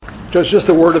Just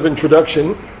a word of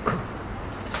introduction.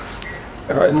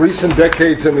 In recent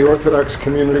decades in the Orthodox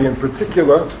community in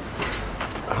particular,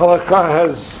 Halakhah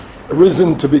has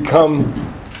risen to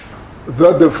become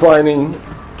the defining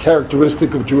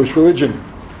characteristic of Jewish religion.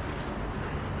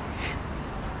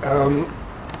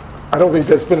 I don't think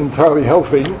that's been entirely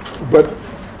healthy, but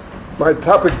my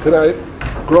topic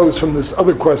tonight grows from this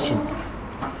other question.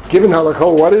 Given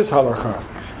Halakhah, what is Halakhah?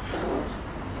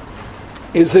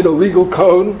 Is it a legal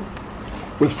code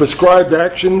with prescribed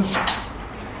actions,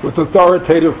 with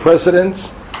authoritative precedents,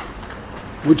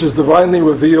 which is divinely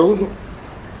revealed,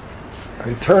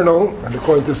 eternal, and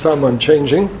according to some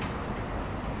unchanging?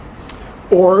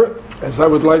 Or, as I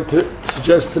would like to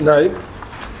suggest tonight,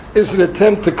 is an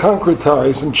attempt to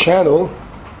concretize and channel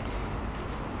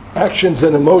actions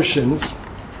and emotions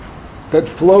that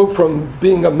flow from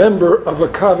being a member of a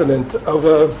covenant, of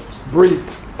a brit,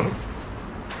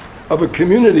 of a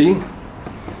community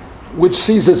which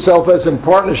sees itself as in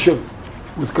partnership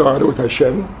with God, with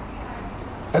Hashem,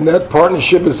 and that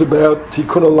partnership is about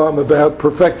tikkun olam, about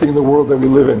perfecting the world that we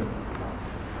live in.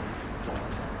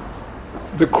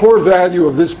 The core value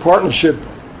of this partnership,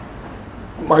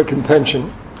 my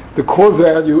contention, the core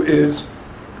value is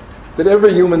that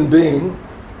every human being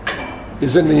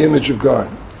is in the image of God.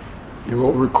 You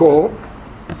will recall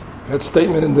that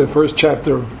statement in the first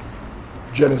chapter of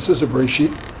Genesis, of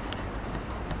Bereshit,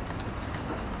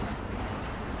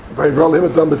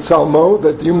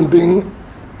 that the human being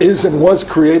is and was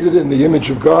created in the image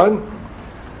of God,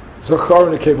 Zachar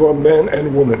and Nekeva, man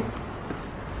and woman.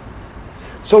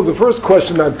 So the first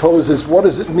question I pose is, what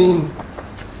does it mean?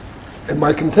 And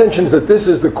my contention is that this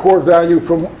is the core value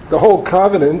from the whole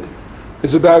covenant,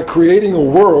 is about creating a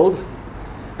world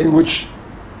in which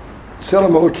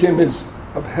Tzelem Elokim is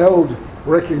upheld,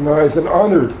 recognized, and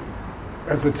honored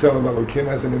as the Tzelem Elokim,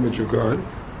 as an image of God.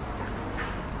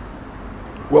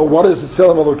 Well, what is the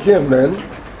Tzelem Elokim then?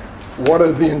 What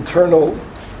are the internal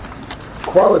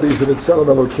qualities of the Tzelem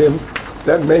Elokim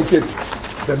that make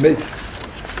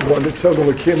one the Tzelem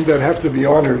Elokim that have to be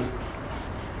honored,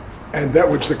 and that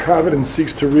which the covenant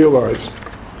seeks to realize?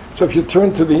 So if you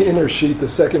turn to the inner sheet, the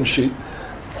second sheet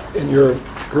in your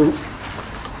group,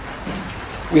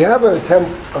 we have an attempt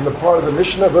on the part of the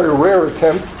Mishnah, a very rare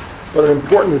attempt, but an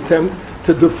important attempt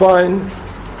to define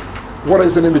what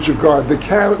is an image of God.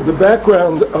 The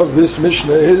background of this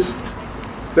Mishnah is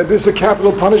that this is a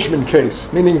capital punishment case,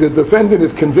 meaning the defendant,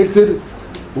 if convicted,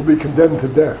 will be condemned to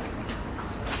death.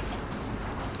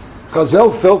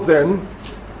 Chazal felt then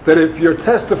that if you're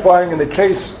testifying in a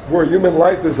case where human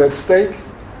life is at stake,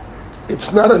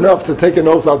 it's not enough to take an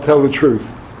oath, I'll tell the truth.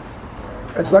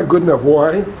 That's not good enough.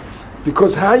 Why?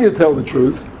 Because how you tell the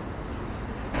truth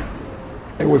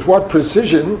and with what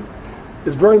precision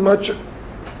is very much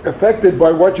affected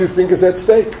by what you think is at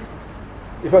stake.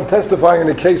 If I'm testifying in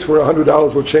a case where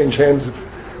 $100 will change hands of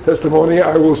testimony,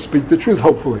 I will speak the truth,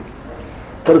 hopefully.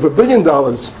 But if $1 billion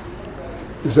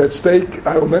is at stake,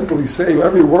 I will mentally say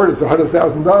every word is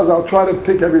 $100,000. I'll try to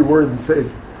pick every word and say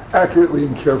it accurately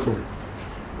and carefully.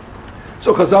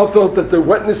 So Chazal felt that the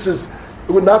witnesses,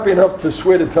 it would not be enough to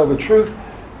swear to tell the truth.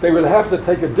 They would have to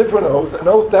take a different oath, an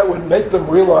oath that would make them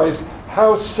realize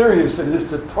how serious it is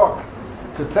to talk,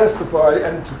 to testify,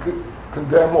 and to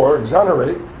condemn or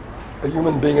exonerate a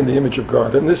human being in the image of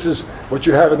God. And this is what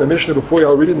you have in the Mishnah before you.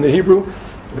 I'll read it in the Hebrew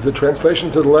with the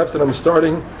translation to the left, and I'm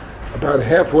starting about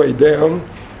halfway down.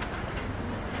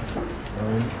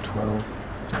 9, 12.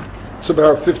 It's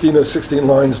about 15 or 16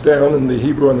 lines down in the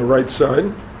Hebrew on the right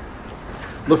side.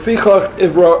 Lefichach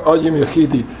ivra ayim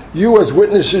yechidi. You as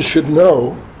witnesses should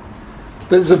know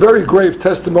that it's a very grave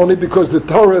testimony, because the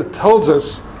Torah tells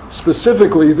us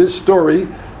specifically this story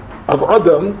of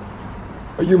Adam,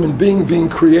 a human being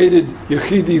created,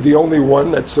 Yechidi, the only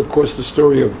one. That's of course the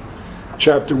story of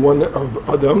chapter 1 of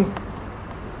Adam.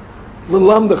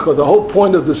 L'lamdecha, the whole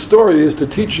point of the story is to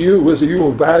teach you, as you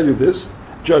will value this,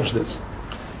 judge this.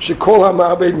 Shekol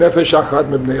ha'ma'abed nefesh achad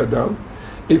mebnei Adam.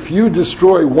 If you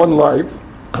destroy one life,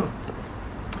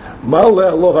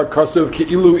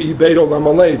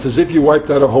 it's as if you wiped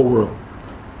out a whole world.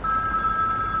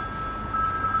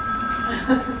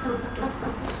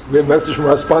 We have a message from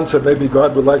our sponsor. Maybe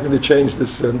God would like me to change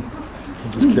this. I'm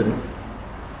just kidding.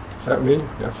 Is that me?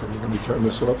 Yes, I'm going to turn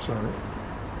this off. Sorry.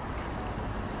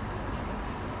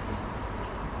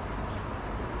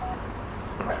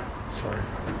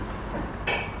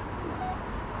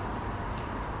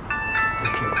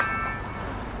 Okay.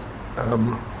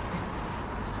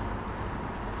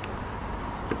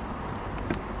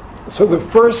 So the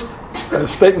first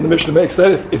statement the Mishnah makes,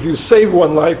 that if you save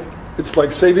one life, it's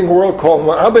like saving a world called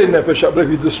Ma'abei Nefesh. But if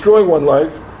you destroy one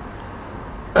life,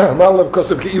 What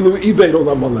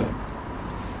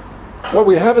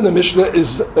we have in the Mishnah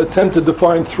is an attempt to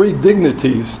define three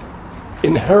dignities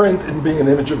inherent in being an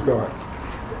image of God.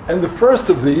 And the first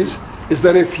of these is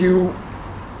that if you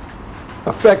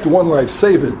affect one life,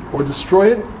 save it, or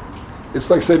destroy it, it's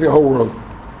like saving a whole world.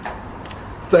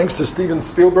 Thanks to Steven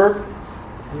Spielberg,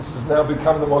 this has now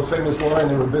become the most famous line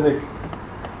in rabbinic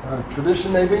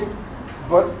tradition maybe,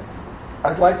 but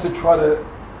I'd like to try to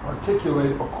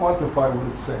articulate or quantify what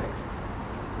it's saying.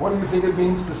 What do you think it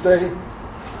means to say,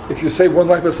 if you save one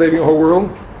life, you're saving a whole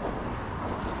world?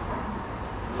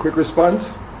 Quick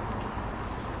response?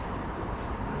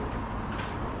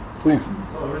 Please.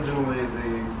 Well, originally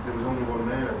there was only one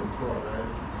man in this world, right?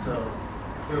 So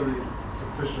clearly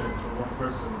sufficient for one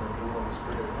person that the world was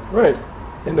created. Right.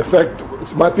 In effect,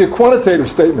 it might be a quantitative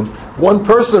statement. One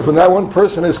person, from that one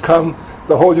person has come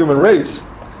the whole human race.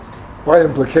 By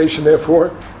implication,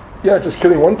 therefore, you're not just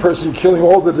killing one person, you're killing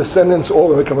all the descendants, all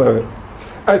that come out of it.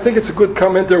 I think it's a good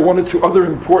comment. There are one or two other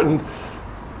important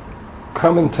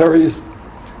commentaries.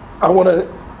 I want to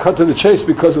cut to the chase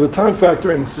because of the time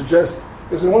factor and suggest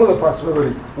this is one of the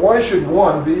possibilities. Why should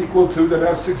one be equal to the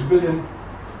now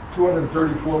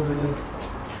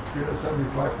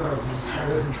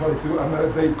 6,234,375,922? I'm not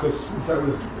a date because since I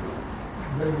was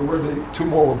named the word, two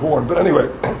more were born. But anyway,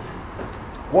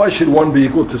 why should one be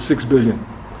equal to 6 billion?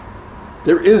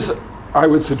 There is, I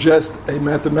would suggest, a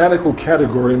mathematical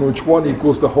category in which one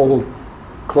equals the whole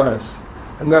class.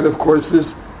 And that, of course,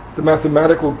 is the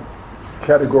mathematical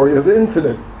category of the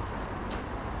infinite.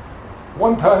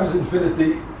 1 times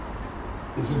infinity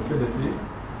is infinity.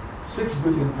 6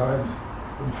 billion times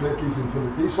infinity is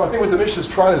infinity. So I think what the Mishnah is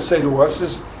trying to say to us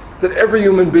is that every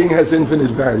human being has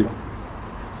infinite value.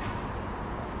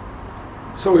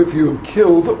 So if you've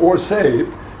killed or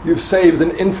saved, you've saved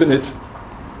an infinite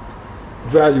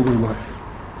value in life.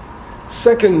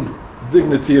 Second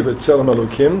dignity of Tzelem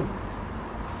Elokim,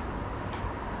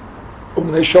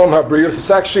 it's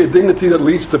actually a dignity that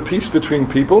leads to peace between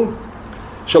people.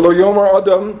 Shalo Yomar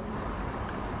Adam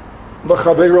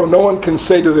L'Chaveiro, no one can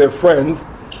say to their friend,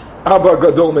 Abba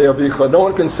Gadol Me'avicha, no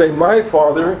one can say, my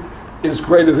father is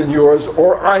greater than yours,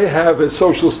 or I have a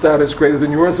social status greater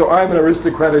than yours, or I'm an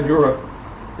aristocrat in Europe.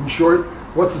 In short,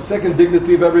 what's the second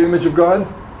dignity of every image of God?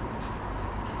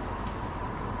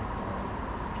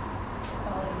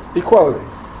 Equality.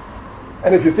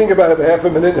 And if you think about it for half a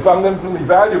minute, if I'm infinitely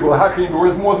valuable, how can you be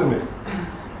worth more than me?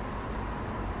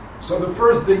 So the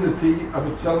first dignity of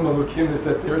Tzelem Elokim is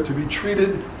that they're to be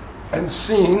treated and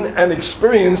seen and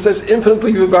experienced as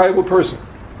infinitely valuable person.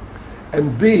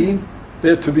 And B,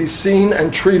 they're to be seen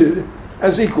and treated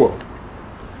as equal.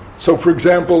 So for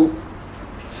example,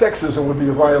 sexism would be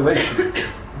a violation of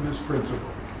this principle,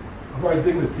 of my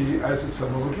dignity as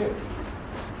Tzelem Elokim.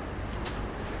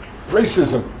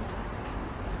 Racism,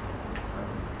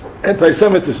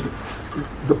 anti-Semitism.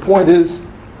 The point is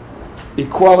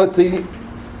equality.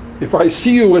 If I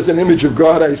see you as an image of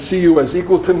God, I see you as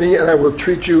equal to me, and I will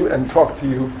treat you and talk to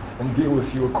you and deal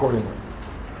with you accordingly.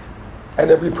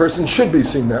 And every person should be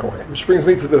seen that way. Which brings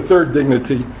me to the third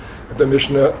dignity that the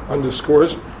Mishnah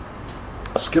underscores.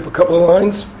 I'll skip a couple of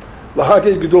lines.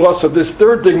 Lahage Gedulah. So this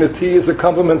third dignity is a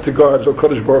compliment to God, so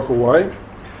Kodesh Baruch Hu. Why?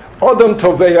 Adam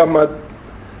Tovei Amad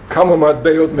Kamamad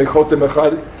Beot Mechotem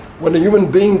Echad. When a human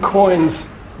being coins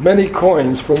many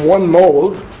coins from one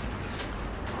mold,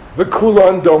 the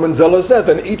kulan domen zelazet,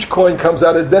 and each coin comes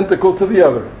out identical to the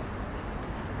other.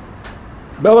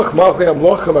 Melech Malchei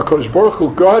Amlochem HaKadosh Baruch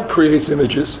Hu, God creates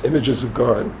images of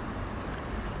God.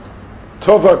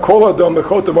 Tova Kol Adam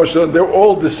Mechotem Moshe, they're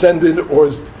all descended or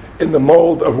in the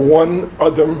mold of one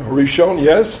Adam Rishon,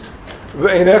 yes.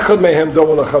 Ve'ein echad mehem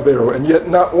domen l'chaveiro, and yet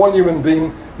not one human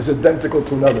being is identical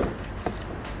to another.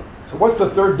 So what's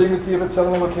the third dignity of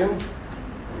Tzelem Elokim?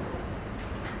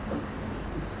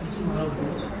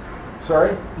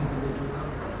 Sorry?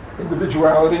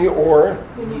 Individuality or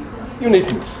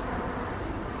uniqueness.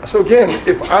 So again,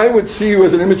 if I would see you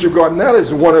as an image of God, not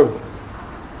as one of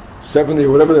 70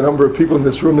 or whatever the number of people in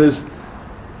this room is,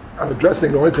 I'm addressing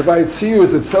ignorance. If I would see you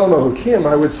as a Tzelem Elokim,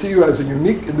 I would see you as a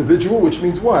unique individual, which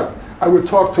means what? I would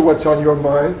talk to what's on your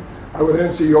mind. I would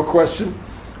answer your question.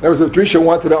 There was a Drisha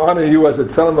wanted to honor you as a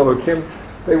Tzelem Elokim.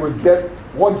 They would get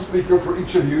one speaker for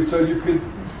each of you so you could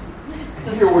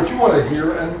hear what you want to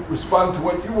hear and respond to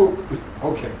what you will.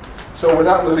 Okay. So we're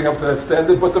not living up to that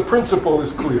standard, but the principle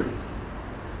is clear.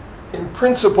 In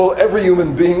principle, every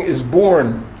human being is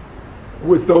born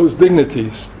with those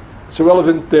dignities. It's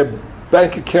irrelevant their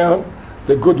bank account,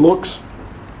 their good looks,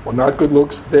 or not good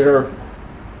looks, their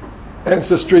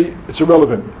ancestry, it's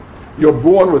irrelevant. You're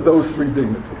born with those three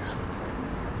dignities.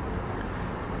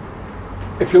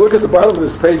 if you look at the bottom of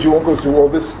this page, you won't go through all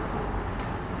this,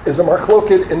 is a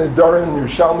machloket in the Daran and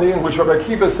Yerushalmi, in which Rabbi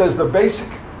Akiva says the basic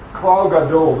klal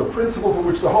gadol, the principle from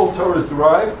which the whole Torah is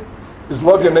derived, is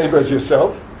love your neighbor as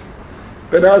yourself.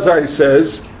 Ben Azai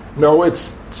says, no,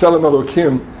 it's Tzelem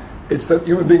Elokim. It's that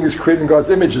human being is created in God's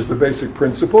image is the basic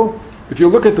principle. If you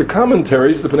look at the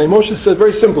commentaries, the Bnei Moshe said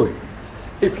very simply,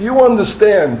 if you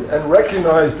understand and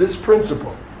recognize this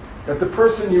principle, that the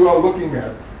person you are looking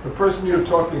at, the person you're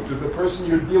talking to, the person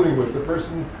you're dealing with, the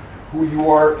person who you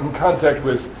are in contact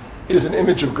with, is an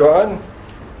image of God,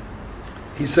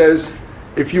 he says,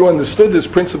 if you understood this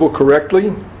principle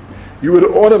correctly, you would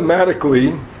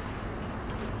automatically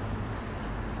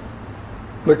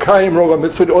L'kayim rov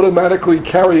mitzvot, automatically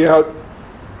carry out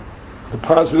the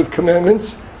positive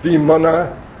commandments,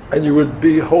 v'imana, and you would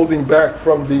be holding back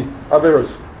from the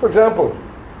averos. For example,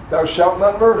 thou shalt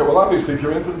not murder. Well, obviously, if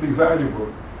you're infinitely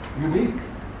valuable, unique,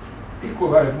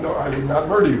 equal, I would not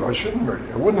murder you. I shouldn't murder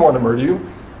you. I wouldn't want to murder you.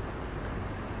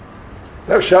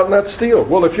 Thou shalt not steal.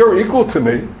 Well, if you're equal to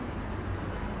me,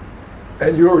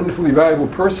 and you're an infinitely valuable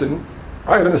person,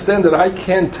 I understand that I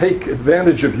can't take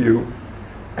advantage of you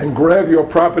and grab your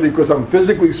property because I'm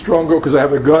physically stronger, because I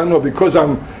have a gun, or because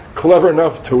I'm clever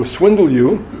enough to swindle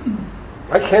you.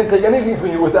 I can't take anything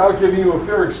from you without giving you a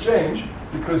fair exchange,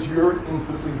 because you're an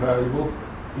infinitely valuable,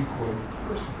 equal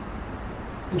person.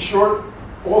 In short,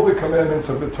 all the commandments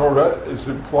of the Torah, is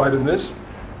implied in this,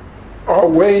 are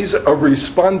ways of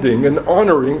responding and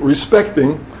honoring,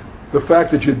 respecting the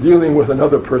fact that you're dealing with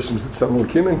another person's Tzelem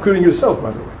Elokim, including yourself,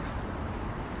 by the way.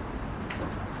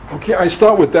 Okay, I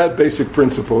start with that basic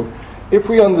principle. If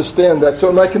we understand that,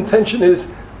 so my contention is,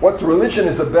 what the religion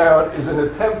is about is an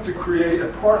attempt to create a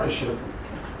partnership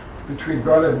between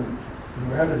God and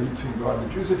humanity, between God and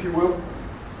the Jews, if you will,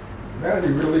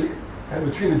 humanity really, and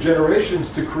between the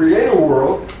generations, to create a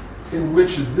world in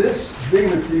which this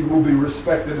dignity will be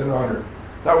respected and honored.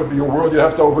 That would be a world you'd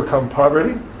have to overcome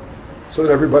poverty, so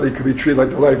that everybody could be treated like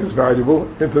their life is valuable,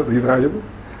 infinitely valuable,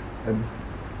 and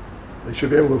they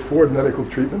should be able to afford medical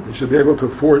treatment. They should be able to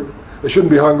afford, they shouldn't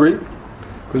be hungry,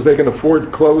 because they can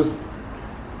afford clothes.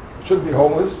 They shouldn't be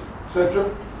homeless, etc.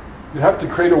 You'd have to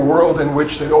create a world in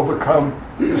which they'd overcome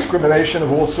discrimination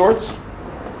of all sorts,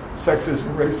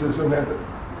 sexism, racism, and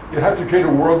you'd have to create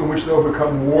a world in which they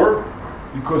overcome war,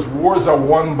 because wars are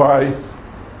won by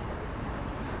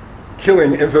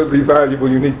killing infinitely valuable,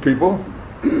 unique people.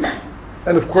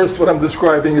 And of course, what I'm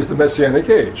describing is the Messianic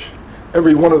age.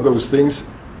 Every one of those things,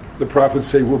 the prophets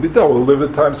say, will be done. We'll live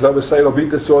at times, other say, they'll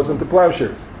beat the swords into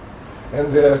plowshares,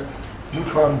 and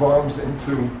neutron bombs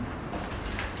into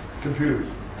computers.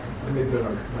 I made that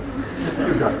up.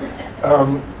 You got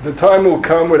it. The time will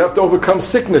come we'd have to overcome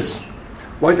sickness,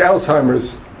 like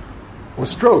Alzheimer's or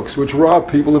strokes, which rob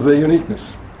people of their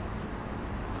uniqueness.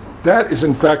 That is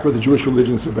in fact what the Jewish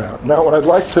religion is about. Now, what I'd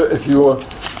like to, if you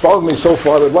followed me so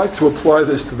far, I'd like to apply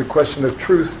this to the question of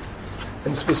truth,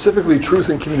 and specifically truth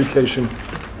in communication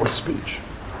or speech.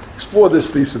 Explore this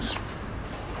thesis,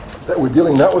 that we're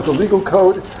dealing not with a legal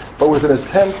code, but with an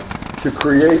attempt to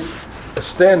create a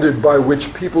standard by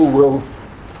which people will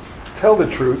tell the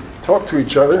truth, talk to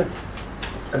each other,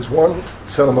 as one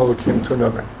Tzelem Elokim to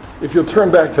another. If you'll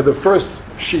turn back to the first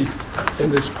sheet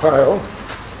in this pile,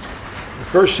 the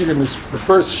first sheet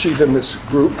in this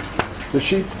group, the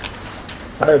sheet,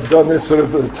 I have done this sort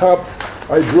of at the top.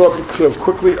 I drew up sort of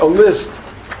quickly a list,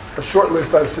 a short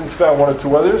list. I've since found one or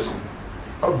two others,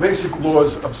 of basic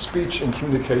laws of speech and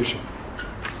communication.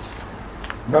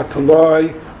 Not to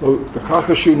lie,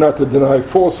 not to deny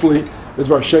falsely,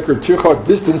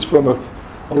 distance from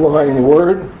a lying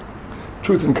word,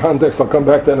 truth in context, I'll come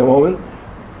back to that in a moment,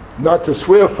 not to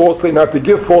swear falsely, not to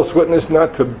give false witness,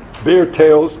 not to bear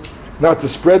tales, not to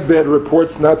spread bad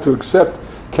reports, not to accept,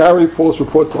 carry false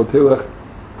reports, to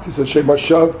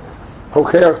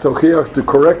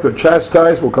correct or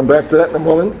chastise, we'll come back to that in a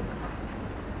moment.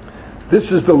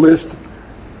 This is the list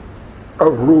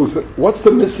of rules. What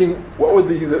would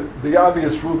the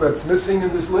obvious rule that's missing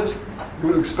in this list? You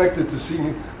would expect it to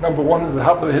see number one at the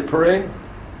top of the hit parade.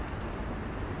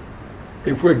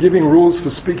 If we're giving rules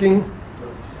for speaking,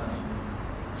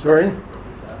 sorry? A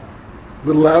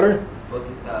little louder?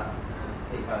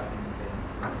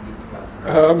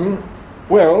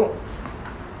 Well,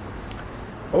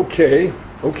 okay.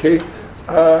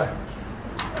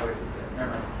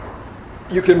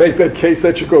 You can make that case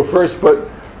that you go first, but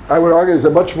I would argue there's a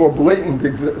much more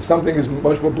blatant, something is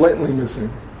much more blatantly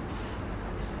missing.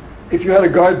 If you had a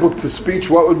guidebook to speech,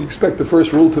 what would you expect the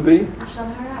first rule to be?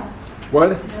 Lashon hara. What?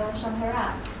 No lashon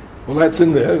hara. Well, that's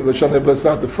in there. Lashon hara, but it's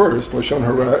not the first. Lashon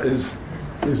hara is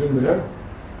in there.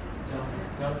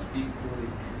 Don't speak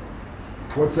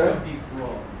What's that? Don't be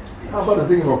cruel. How about a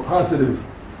thing of a positive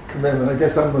commandment? I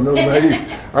guess I'm a little naive.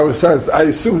 I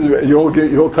assumed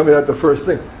you'll tell me that the first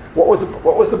thing. What's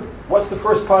the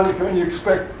first part of the command you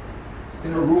expect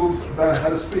in the rules about how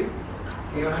to speak?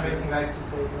 You don't have anything nice to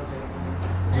say, don't say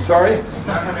anything. I'm sorry? If you don't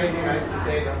have anything nice to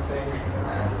say, don't say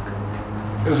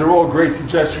anything. Those are all great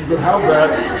suggestions, but how about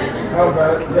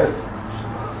yes?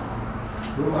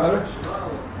 A little louder?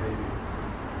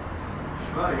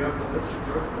 You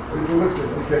have to listen,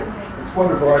 okay. It's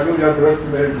wonderful. I really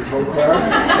underestimated this whole crowd.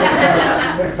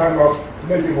 Next time I'll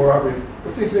make it more obvious.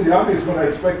 What seems to be obvious when I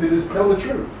expected is tell the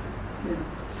truth.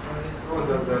 No one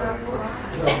does that anymore.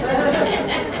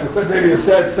 I said maybe a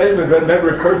sad statement that never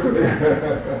occurred to me.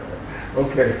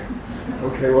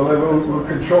 Okay, well we'll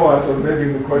control ourselves. Maybe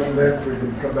in the question and answer we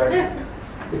can come back.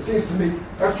 It seems to me,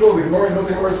 after all, the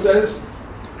Gemara says,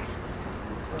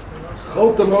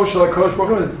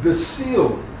 the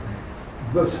seal,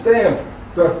 the stamp,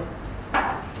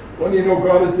 when you know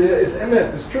God is there, is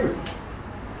emet, is truth.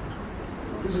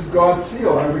 This is God's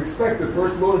seal. I would expect the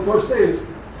first law of the Torah says,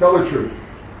 tell the truth.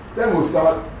 Then we'll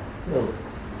start,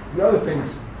 the other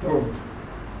things don't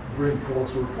bring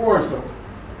false reports. So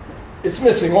it's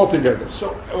missing altogether.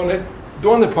 So when it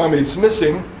dawned upon me it's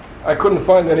missing, I couldn't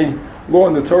find any law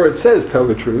in the Torah that says tell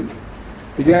the truth.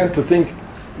 Began to think,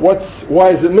 why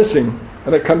is it missing?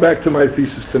 And I come back to my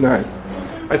thesis tonight.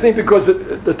 I think because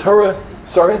the Torah,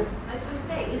 sorry? I was going to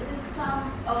say, is it some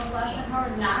of Lashon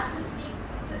Hara not to speak,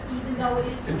 even though it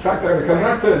is? In fact, I'm going to come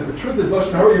back to that. The truth is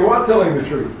Lashon Hara, you are telling the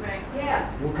truth. Right.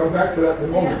 Yeah. We'll come back to that in a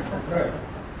moment. Yeah. Right.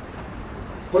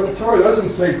 But the Torah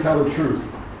doesn't say tell the truth.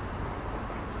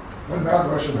 Well, not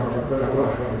Lashon Hara, but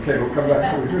okay, we'll come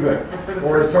back when we do that.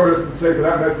 Or the Torah doesn't say for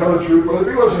that matter, tell the truth. Well, the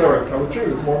big Lashon Hara, tell the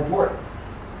truth. It's more important.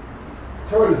 The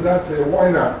Torah does not say,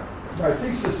 why not? My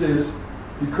thesis is,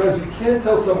 because you can't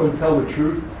tell someone to tell the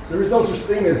truth, there is no such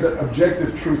thing as an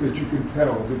objective truth that you can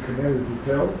tell, as you're commanded to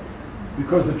tell,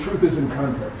 because the truth is in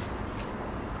context.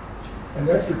 And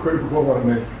that's the critical point I want to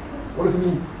make. What does it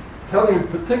mean? Telling,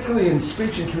 particularly in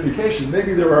speech and communication,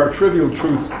 maybe there are trivial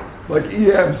truths, like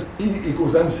E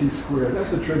equals MC squared.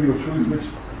 That's a trivial truth which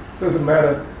doesn't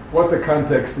matter what the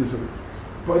context is of it.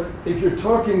 But if you're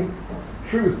talking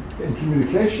truth in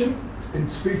communication, in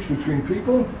speech between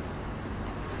people,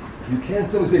 you can't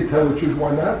simply say tell the truth.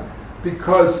 Why not?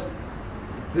 Because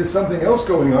there's something else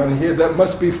going on here that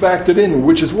must be factored in,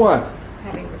 which is what?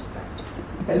 Having respect.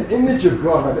 An image of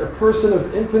God, a person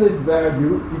of infinite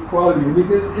value, equality,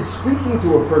 uniqueness, is speaking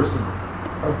to a person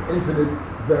of infinite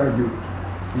value,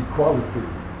 equality,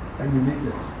 and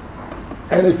uniqueness.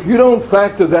 And if you don't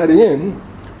factor that in,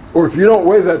 or if you don't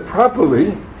weigh that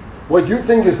properly, what you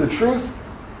think is the truth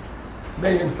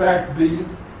may in fact be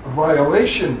a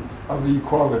violation of the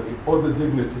equality or the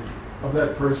dignity of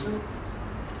that person.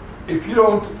 If you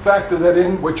don't factor that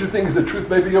in, what you think is the truth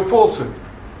may be a falsehood,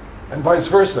 and vice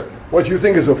versa. What you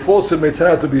think is a falsehood may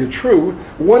turn out to be a true,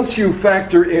 once you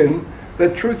factor in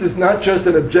that truth is not just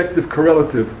an objective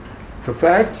correlative to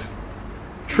facts.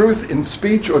 Truth in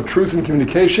speech or truth in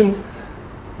communication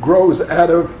grows out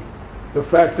of the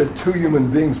fact that two human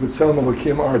beings with Tselem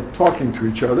Elokim are talking to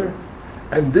each other.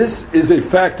 And this is a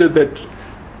factor that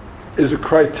is a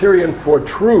criterion for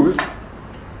truth,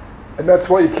 and that's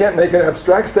why you can't make an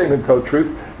abstract statement, tell truth.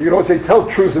 You can only say tell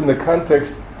truth in the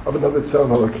context of another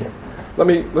Tselem Elokim. Let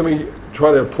me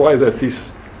try to apply that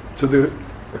thesis to the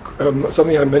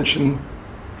something I mentioned.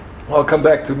 I'll come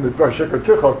back to Midbar Sheker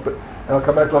Tirchok, but I'll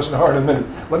come back to Lashon Hara in a minute.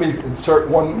 Let me insert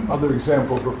one other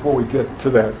example before we get to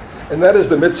that, and that is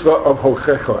the mitzvah of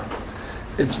Halakhah.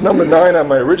 It's number 9 on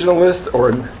my original list,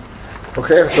 or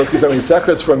Halakhah.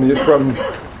 It's from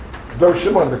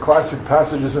Doshim, one of the classic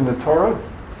passages in the Torah,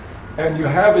 and you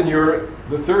have in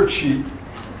the third sheet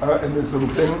in this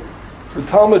little thing the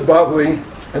Talmud Bavli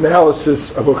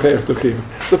analysis of Halakhah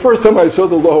Tochim. The first time I saw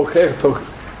the law Halakhah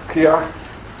Tochim,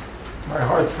 my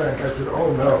heart sank. I said,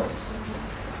 "Oh no!"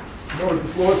 You know what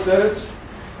this law says?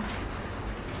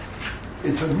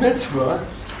 It's a mitzvah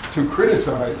to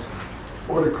criticize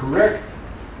or to correct.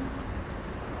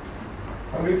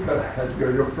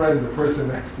 Your friend, the person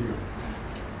next to you.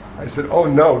 I said, "Oh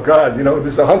no, God!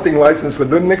 There's a hunting license for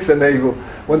nudniks, and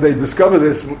when they discover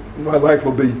this,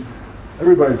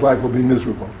 everybody's life will be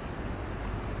miserable."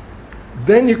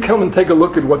 Then you come and take a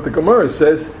look at what the Gemara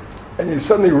says, and you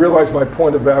suddenly realize my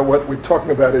point about what we're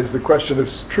talking about is the question of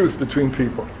truth between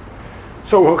people.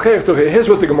 So here's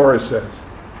what the Gemara says.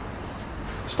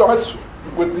 Starts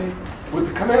with the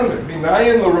commandment.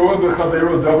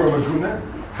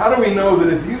 How do we know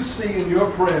that if you see in your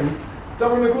friend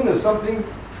davar meguna, something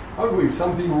ugly,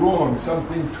 something wrong,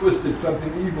 something twisted,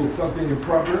 something evil, something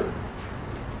improper,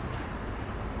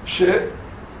 Chayov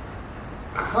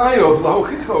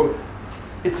lahochicho.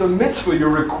 It's a mitzvah. You're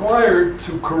required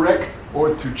to correct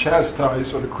or to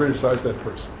chastise or to criticize that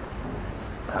person.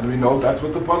 How do we know that's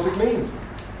what the pasuk means?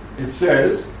 It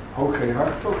says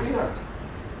hocheach tochiach.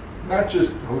 Not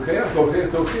just hocheach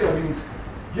tochiach means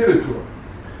give it to them.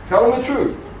 Tell them the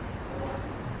truth.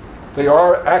 They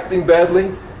are acting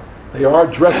badly. They are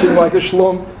dressing like a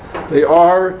shlum. They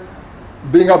are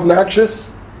being obnoxious.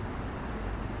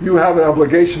 You have an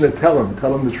obligation to tell them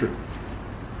the truth.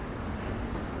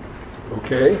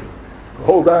 Okay?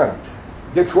 Hold on.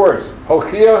 It gets worse.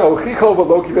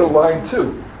 Line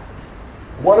 2.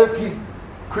 What if he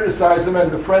criticizes him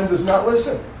and the friend does not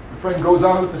listen? The friend goes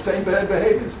on with the same bad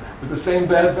behaviors, with the same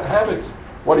bad habits.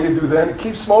 What do you do then?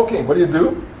 Keep smoking. What do you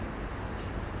do?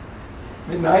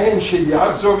 Then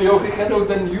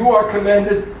you are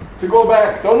commanded to go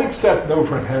back. Don't accept no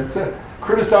for an answer.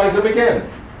 Criticize him again.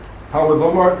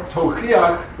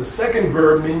 The second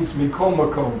verb means mikol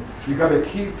makom. You got to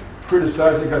keep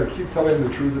criticizing, you got to keep telling them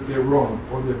the truth that they're wrong,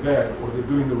 or they're bad, or they're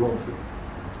doing the wrong thing.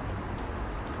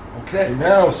 Okay,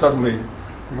 now suddenly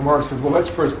the Gemara says, well, let's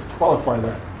first qualify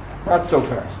that. Not so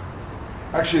fast.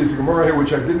 Actually, there's a Gemara here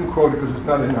which I didn't quote because it's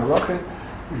not in Halakhah.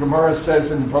 The Gemara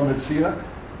says in Vamitzia,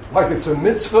 like it's a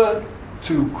mitzvah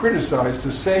to criticize,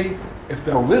 to say, if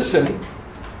they'll listen,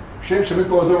 if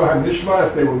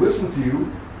they will listen to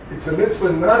you, it's a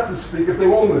mitzvah not to speak if they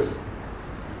won't listen.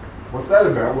 What's that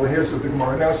about? Well, here's what the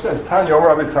Gemara now says. Tanya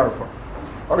Rabbi Tarfon.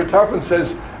 Rabbi Tarfon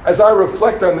says, as I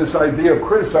reflect on this idea of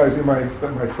criticizing my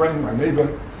friend, my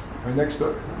neighbor, my next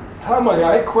door, Tamai,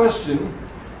 I question,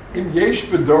 in yesh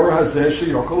b'dor hazeh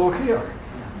sheyokol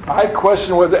ochiach. I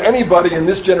question whether anybody in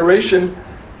this generation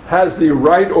has the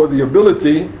right or the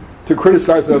ability to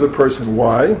criticize another person.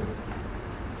 Why?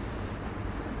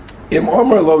 Im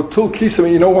Omer lo tul kisam.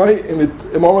 You know why?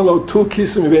 Im Omer lo tul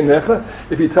kisam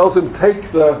v'necha. If he tells him,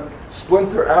 take the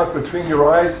splinter out between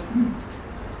your eyes,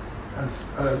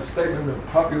 a statement, a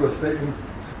popular statement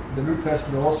in the New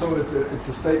Testament also, it's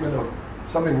a statement of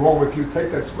something wrong with you.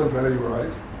 Take that splinter out of your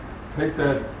eyes. Take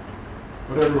that,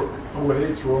 whatever away,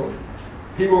 it's wrong.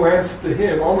 He will answer to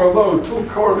him, Omer lo tul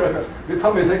korban. You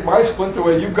tell me to take my splinter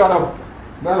away, you've got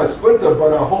not a splinter,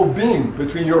 but a whole beam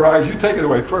between your eyes. You take it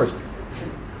away first.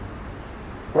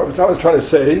 What I was trying to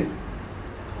say,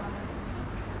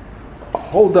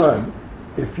 hold on.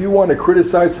 If you want to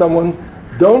criticize someone,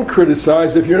 don't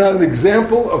criticize if you're not an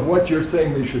example of what you're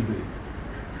saying they should be.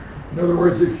 In other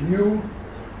words, if you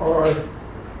are,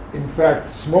 in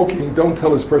fact, smoking, don't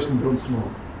tell this person don't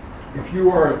smoke. If you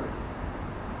are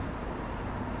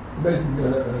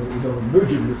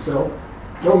nudging yourself,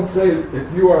 don't say it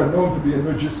if you are known to be a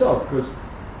nudge yourself, because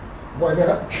why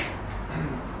not?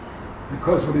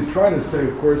 Because what he's trying to say,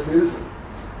 of course, is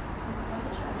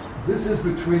this is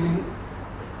between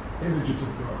images of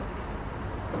God.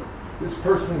 This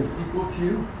person is equal to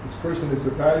you. This person is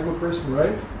a valuable person,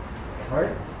 right?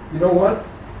 Right? You know what?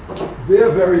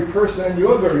 Their very person and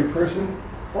your very person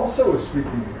also is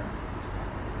speaking here.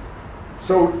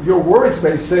 So your words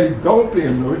may say, don't be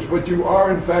a nudge, but you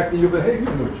are, in fact, in your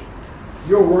behavior nudge.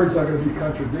 Your words are going to be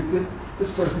contradicted.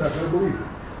 This person's not going to believe it.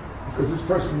 Because this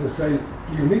person will say,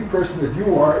 the unique person that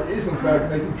you are is, in fact,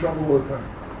 making trouble all the time.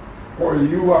 Or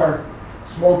you are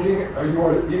smoking, or you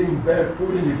are eating bad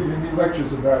food, and you're giving me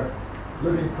lectures about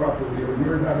living properly, or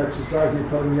you're not exercising,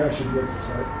 telling me I should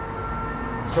exercise.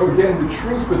 So again, the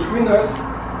truth between us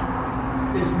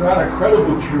is not a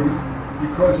credible truth,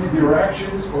 because either your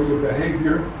actions or your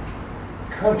behavior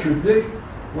contradict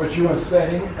what you are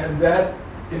saying, and that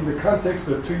in the context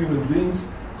of two human beings,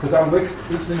 because I'm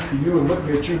listening to you and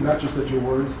looking at you, not just at your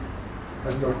words,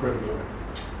 has no credibility.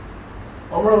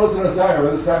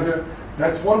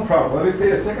 That's one problem. Let me tell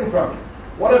you a second problem.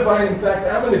 What if I, in fact,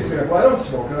 am an example? I don't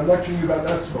smoke, and I'm lecturing you about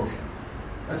not smoking.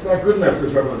 That's not good enough,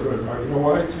 says Rabbi. You know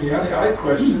why? I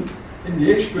question in the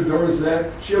Yesh B'dor is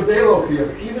that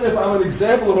even if I'm an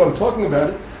example of what I'm talking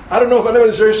about, I don't know if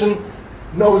another person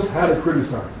knows how to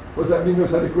criticize. What does that mean,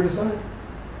 knows how to criticize?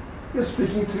 You're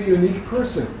speaking to a unique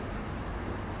person.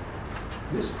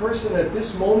 This person at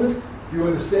this moment, you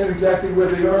understand exactly where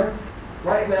they are?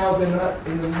 Right now, they're not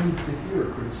in the mood to hear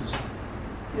criticism.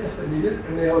 Yes, they need it,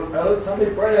 and other time,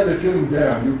 right now they're feeling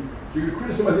down. You can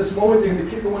criticize them at this moment, you're going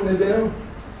to kick them when they're down.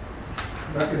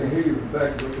 I'm not going to hear you. In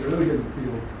fact, what you're really going to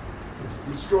feel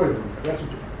is destroy them. That's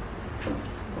what you're doing.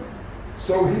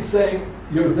 So he's saying,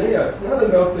 you're there. It's not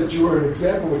enough that you are an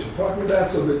example of what you're talking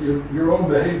about, so that your own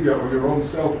behavior or your own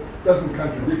self doesn't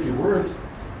contradict your words.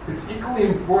 It's equally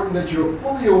important that you're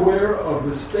fully aware of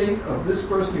the state of this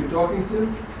person you're talking to,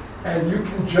 and you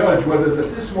can judge whether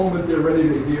at this moment they're ready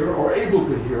to hear, or able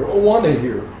to hear, or want to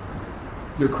hear.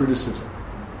 your criticism?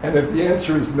 And if the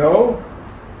answer is no,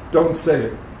 don't say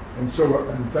it. And so,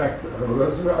 in fact,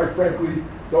 I frankly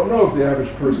don't know if the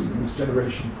average person in this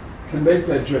generation can make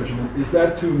that judgment. Is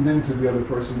that tuned into the other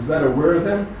person? Is that aware of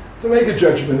them? To make a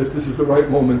judgment if this is the right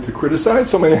moment to criticize.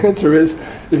 So my answer is,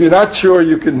 if you're not sure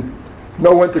you can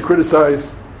know when to criticize,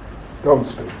 don't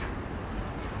speak.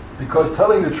 Because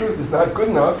telling the truth is not good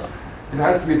enough. It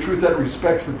has to be a truth that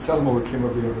respects the tzalem elokim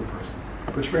of the other person.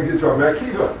 Which brings it to Rabbi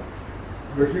Akiva.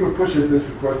 Rabbi Akiva pushes this,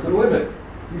 of course, to the limit.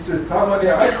 He says,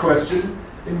 Talmani, I question,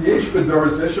 in Yesh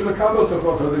B'Doros Eshem Makabel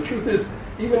Tochoto. The truth is,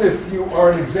 even if you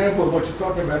are an example of what you're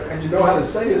talking about and you know how to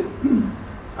say it,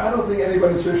 I don't think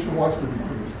anybody in Israel wants to be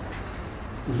criticized.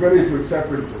 Is ready to accept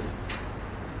criticism.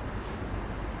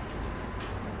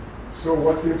 So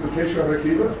what's the implication of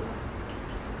Akiva?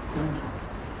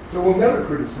 So we'll never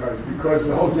criticize because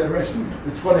the whole generation.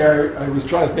 It's funny. I was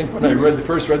trying to think when I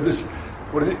first read this.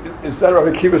 What is that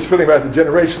Rabbi Akiva's feeling about the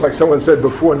generation? Like someone said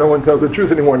before, no one tells the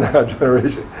truth anymore in our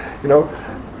generation. You know,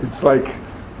 it's like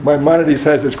Maimonides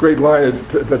has this great line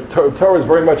that Torah is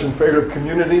very much in favor of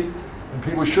community, and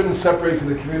people shouldn't separate from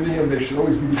the community, and they should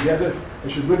always be together.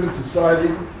 They should live in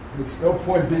society. It's no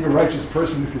point being a righteous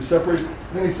person if you separate.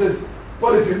 And then he says,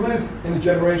 but if you live in a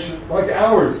generation like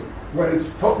ours, when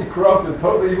it's totally corrupt and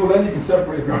totally evil, then you can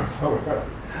separate from it.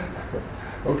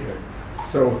 Okay,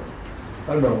 so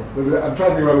I don't know. But I'm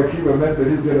trying to think Rabbi Akiva meant that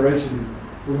his generation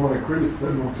didn't want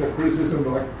to accept criticism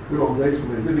like good old days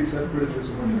when they did accept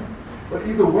criticism. But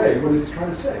either way, what is he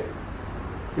trying to say?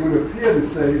 It would appear to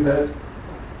say that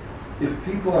if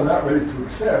people are not ready to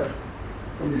accept,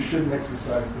 then you shouldn't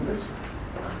exercise the mitzvah.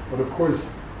 But of course,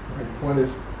 my point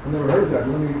is, I've never heard that.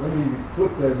 Let me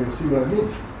flip that and you'll see what I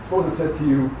mean. Suppose I said to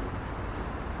you,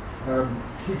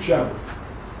 keep Shabbos.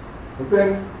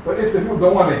 But if the people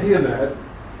don't want to hear that,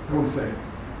 don't say it.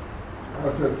 I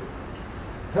have to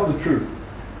tell the truth.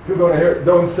 People don't want to hear it,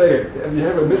 don't say it. And you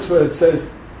have a mitzvah that says,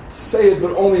 say it,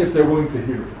 but only if they're willing to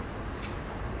hear it.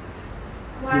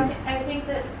 Well, I think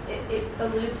that it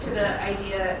alludes to the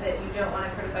idea that you don't want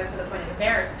to criticize to the point of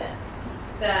embarrassment.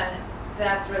 Then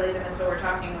that's really the mitzvah we're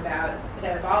talking about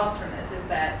that evolves from this, is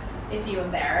that if you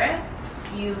embarrass,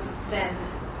 you then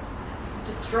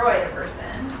destroy a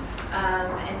person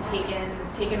and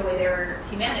taken away their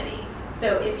humanity.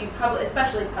 So if you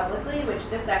especially publicly, which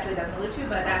this actually doesn't allude to,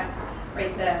 but that's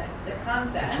right the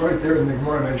concept. It's right there in the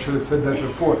Gemara, and I should have said that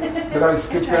before. Did I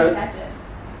skip that?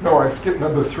 No, I skipped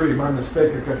number 3. My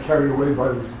mistake. I got carried away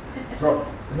by this. So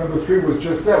number 3 was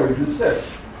just that we just said.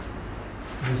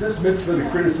 Is this mitzvah to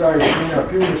criticize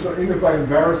people? Even if I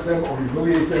embarrass them or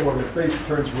humiliate them or their face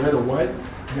turns red or white?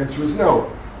 The answer is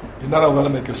no. You're not allowed to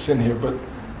make a sin here. But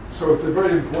so it's a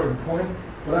very important point.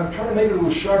 But I'm trying to make it a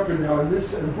little sharper now.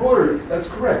 And broader, that's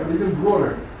correct, but even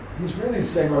broader. He's really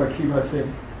saying, Rabbi Akiva, I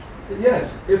think, that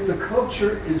yes, if the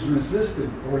culture is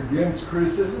resistant or against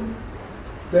criticism,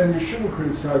 then you shouldn't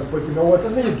criticize. But you know what?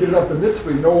 Doesn't mean you give it up the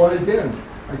mitzvah. You know what? Again,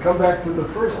 I come back to the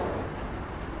first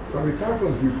Rabbi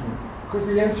Tarfon's viewpoint. Because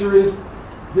the answer is,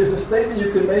 there's a statement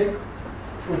you can make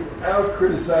without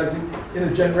criticizing in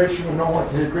a generation where no one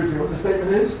wants to hear criticism. What the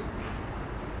statement is?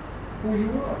 Who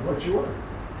you are, what you are.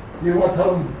 You want to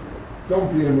tell them,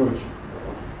 don't be a merchant.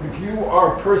 If you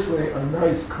are personally a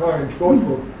nice, kind,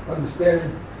 thoughtful,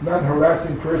 understanding,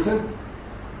 non-harassing person,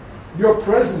 your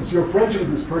presence, your friendship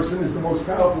with this person is the most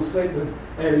powerful statement.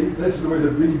 A, this is the way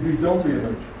to be. B, don't be a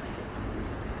merchant.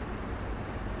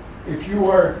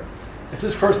 If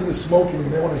this person is smoking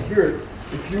and they want to hear it,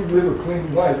 if you live a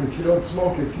clean life, if you don't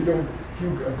smoke, if you are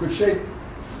in good shape,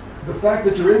 the fact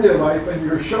that you're in their life and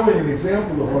you're showing an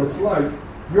example of what it's like,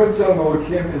 your tzalem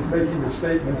elokim is making a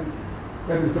statement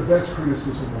that is the best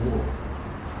criticism of all.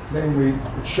 Namely,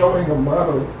 it's showing a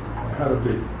model of how to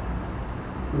be.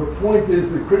 The point is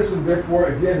that criticism, therefore,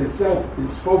 again, itself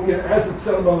is spoken as a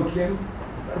tzalem elokim,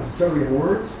 not necessarily in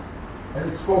words, and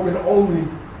it's spoken only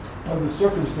under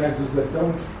circumstances that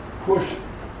don't push,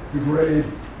 degrade,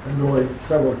 annoy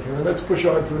tzalem elokim. And let's push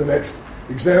on to the next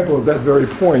example of that very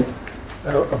point,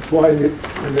 applying it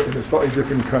in a slightly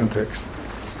different context.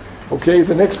 Okay,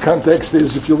 the next context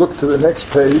is, if you look to the next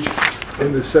page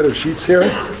in the set of sheets here,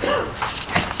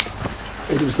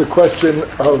 it is the question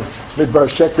of Midbar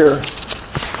Sheker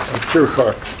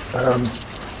Tirchak.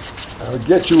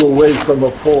 Get you away from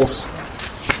a false,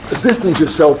 distance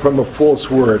yourself from a false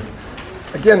word.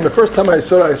 Again, the first time I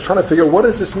saw it, I was trying to figure out, what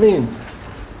does this mean?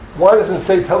 Why doesn't it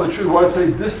say tell the truth? Why does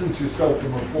it say distance yourself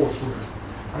from a false word?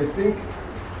 I think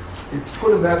it's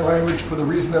put in that language for the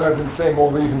reason that I've been saying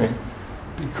all evening.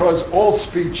 Because all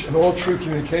speech and all true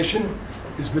communication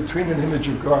is between an image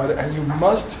of God, and you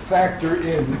must factor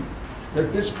in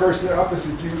that this person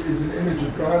opposite you is an image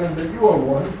of God and that you are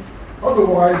one.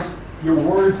 Otherwise, your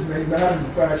words may not,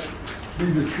 in fact,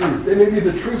 be the truth. They may be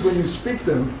the truth when you speak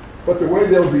them, but the way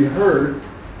they'll be heard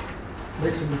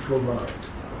makes them into a lie.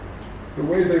 The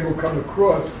way they will come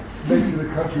across makes it a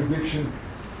contradiction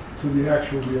to the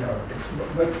actual reality.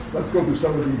 Let's go through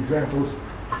some of the examples.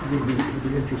 It will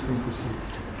be interesting to see.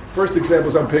 First example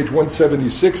is on page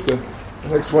 176. The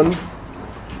next one.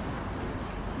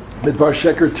 Midbar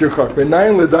Sheker Tirchak.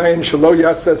 Benayin l'dayin shelo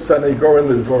yases sanegorin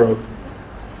l'dvorov.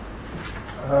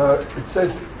 It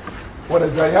says, when a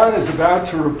dayan is about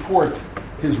to report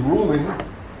his ruling,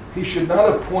 he should not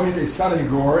appoint a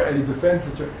sanegor, a defense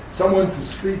attorney, someone to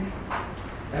speak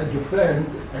and defend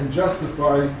and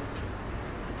justify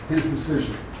his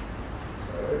decision.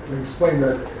 Let me explain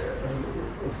that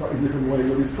in a slightly different way.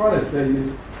 What he's trying to say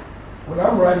is, when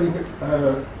I'm writing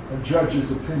a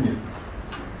judge's opinion,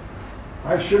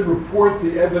 I should report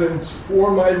the evidence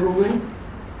for my ruling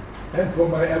and for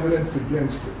my evidence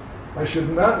against it. I should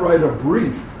not write a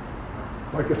brief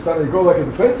like a sanegor, like a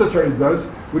defense attorney does,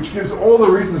 which gives all the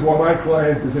reasons why my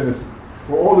client is innocent,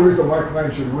 or all the reasons my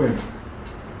client should win.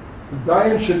 The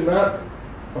dayan should not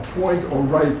appoint or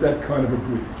write that kind of a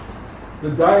brief. The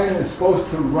dayan is supposed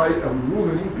to write a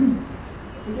ruling.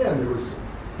 Again, there was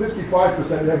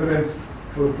 55% evidence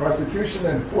for the prosecution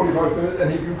and 45%,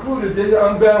 and he concluded that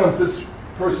on balance this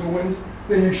person wins.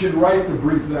 Then you should write the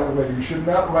brief that way. You should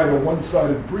not write a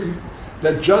one-sided brief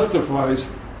that justifies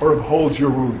or upholds your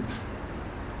rulings.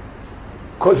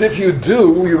 Because if you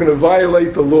do, you're going to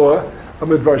violate the law,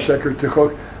 Midbar Sheker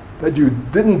Tirchak, that you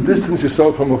didn't distance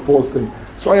yourself from a false thing.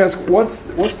 So I ask, what's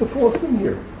the false thing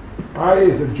here? I,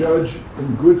 as a judge,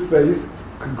 in good faith,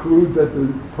 conclude that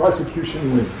the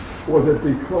prosecution wins, or that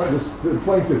the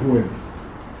plaintiff wins.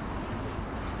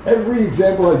 Every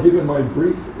example I give in my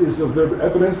brief is of the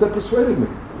evidence that persuaded me.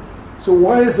 So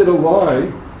why is it a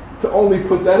lie to only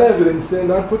put that evidence in and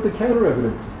not put the counter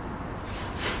evidence in?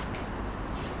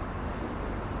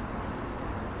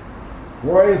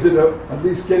 Why is it at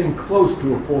least getting close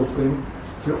to a false thing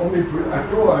to only,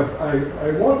 after all,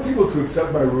 I want people to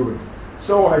accept my ruling.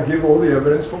 So I give all the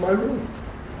evidence for my ruling.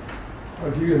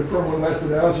 I'll give you one last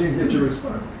analogy and get your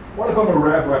response. What if I'm a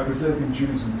rabbi presenting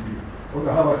Judaism to you, or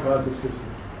the Halakhah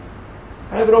system?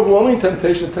 I have an overwhelming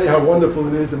temptation to tell you how wonderful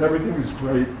it is and everything is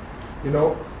great. You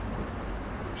know,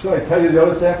 should I tell you the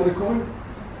other side of the coin?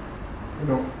 You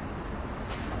know,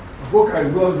 a book I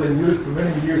loved and used for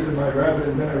many years in my rabbit,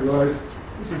 and then I realized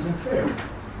this isn't fair.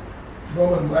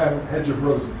 Norman Lamb, Hedge of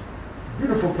Roses.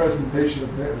 Beautiful presentation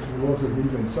of the laws of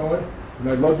Eve and so on. And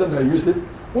I loved it and I used it.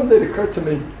 One day it occurred to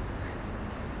me,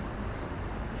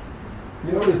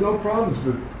 you know, there's no problems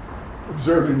with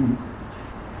observing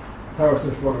Taurus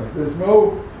and Florida. There's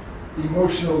no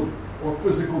emotional or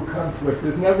physical conflict.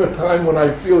 There's never a time when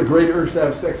I feel a great urge to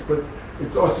have sex, but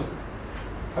it's awesome.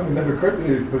 I mean, it never occurred to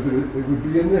me because it would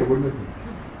be in there, wouldn't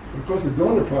it? Of course, it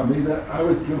dawned upon me that I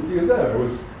was guilty of that. I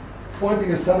was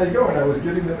pointing a sanegor and I was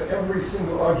giving them every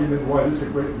single argument why this is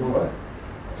a great law.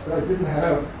 But I didn't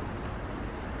have.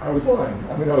 I was lying.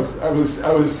 I mean, I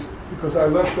was because I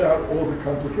left out all the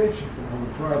complications and all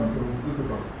the problems and all the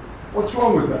difficulties. What's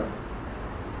wrong with that?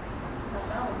 Not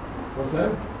valid. What's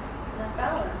that? Not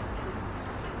valid.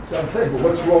 So I'm saying, but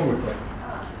what's wrong with that?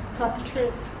 It's not the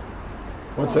truth.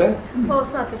 What's that? Well,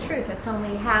 it's not the truth. It's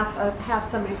only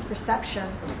half somebody's perception,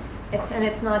 and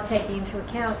it's not taking into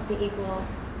account the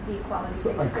equality.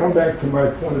 So I come back to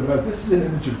my point about this is an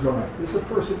image of God. This is a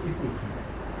person equal to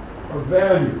me, of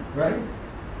value, right?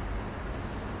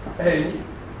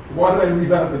 Why did I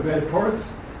leave out the bad parts?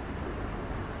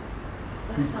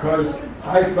 Because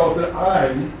I felt that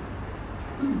I,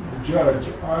 the judge,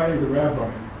 I, the rabbi,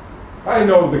 I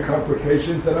know the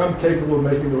complications and I'm capable of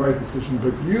making the right decision.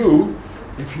 But you,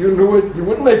 if you knew it, you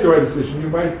wouldn't make the right decision. You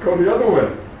might go the other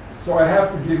way. So I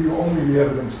have to give you only the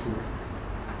evidence for it.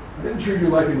 I didn't treat you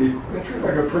like an equal. I didn't treat you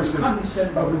like a person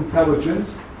of intelligence,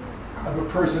 of a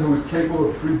person who is capable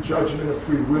of free judgment, of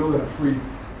free will, and a free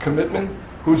commitment,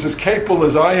 who's as capable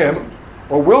as I am,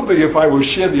 or will be if I will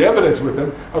share the evidence with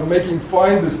him, of making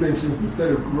fine distinctions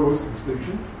instead of gross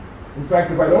distinctions. In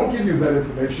fact, if I don't give you that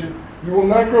information, you will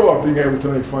not grow up being able to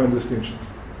make fine distinctions.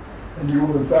 And you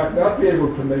will, in fact, not be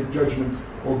able to make judgments,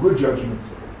 or good judgments,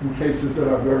 in cases that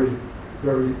are very,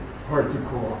 very hard to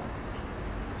call.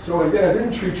 So again, I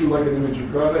didn't treat you like an image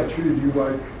of God. I treated you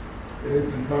like an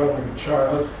infantile, like a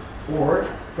child, or,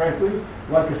 frankly,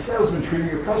 like a salesman treating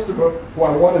a customer who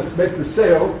I want to make the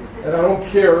sale, and I don't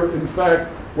care, in fact,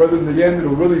 whether in the end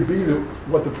it'll really be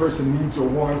what the person needs or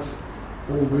wants,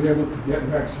 or will be able to get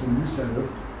maximum use out of it.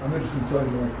 I'm interested in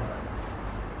selling my car.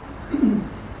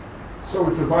 So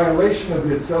it's a violation of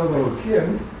the Yitzel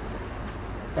Elokim.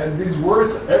 And these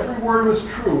words, every word was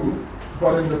true,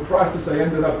 but in the process I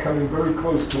ended up coming very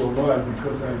close to a lie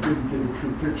because I didn't get a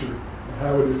true picture of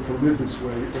how it is to live this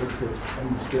way or to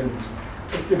understand this.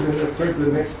 Let's turn to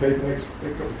the next page, next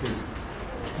couple pages.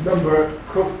 Number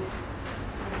Kuf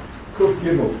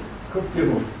Gimel.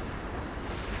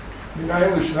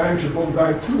 Minayim l'shnayim shabom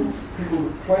dayim, two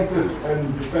people, plaintiff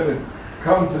and defendant,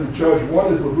 come to the judge.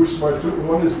 One is Lavush Smartut and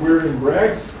one is wearing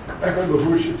rags. Echad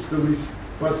Lavush Itztalis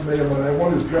Bas Meyam, and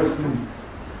one is dressed in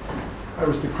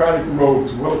aristocratic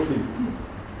robes, wealthy.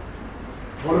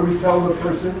 What do we tell the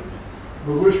person?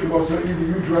 Lavush Kamosa, either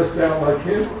you dress down like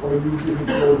him or you give him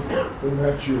clothes that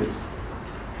match yours.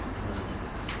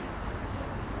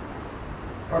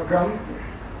 How come?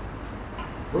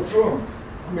 What's wrong?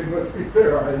 I mean, let's be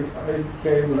fair. I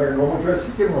came wearing a normal dress,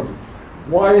 he came on.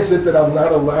 Why is it that I'm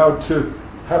not allowed to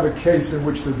have a case in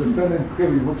which the defendant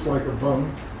clearly looks like a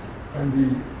bum and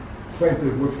the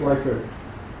plaintiff looks like a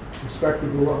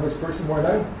respectable, honest person? Why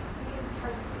not?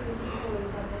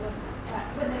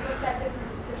 When they look that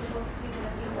different, it's difficult to see them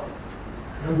as equals.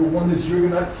 Number one is you're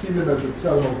not see them as a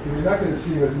Tzalmo. You're not going to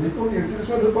see him as an equal. You see this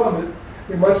one's a bum.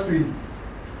 He must be,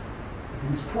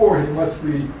 he's poor, he must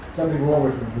be something wrong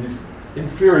with him. He's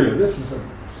inferior. This is a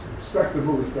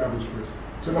respectable, established person.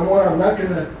 So number one, I'm not going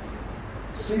to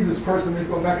see this person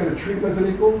equal. I'm not going to treat him as an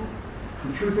equal.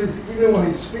 The truth is, even when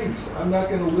he speaks, I'm not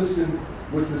going to listen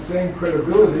with the same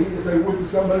credibility as I would to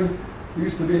somebody who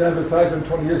used to be an advertiser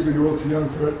 20 years ago. You're all too young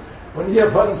for it. When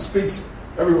E.F. Hutton speaks,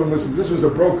 everyone listens. This was a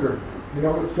broker, you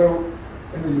know. So,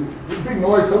 in the big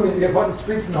noise, suddenly E.F. Hutton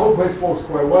speaks, and the whole place falls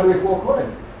quiet. Why do they fall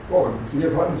quiet? Well, because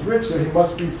E.F. Hutton's rich, so he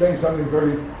must be saying something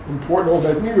very important. Oh,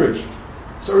 make me rich.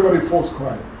 So everybody falls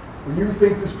quiet. When you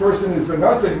think this person is a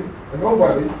nothing, a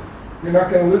nobody, you're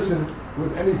not going to listen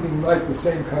with anything like the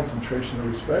same concentration of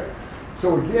respect.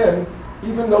 So again,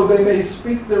 even though they may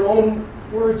speak their own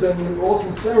words and in all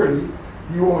sincerity,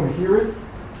 you won't hear it.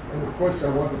 And of course, I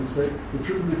wanted to say, the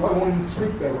truth is, if I won't even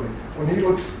speak that way. When he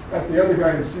looks at the other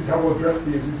guy and sees how well dressed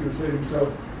he is, he's going to say to himself,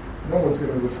 no one's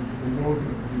going to listen to me, no one's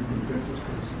going to believe me against this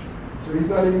person. So he's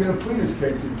not even going to plead his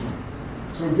case even.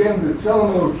 So again, the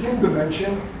Tzelem Elokim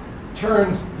dimension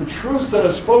turns the truths that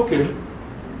are spoken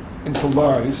into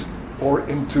lies or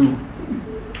into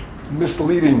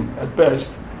misleading, at best,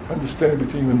 understanding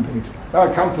between human beings. Now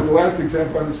I come to the last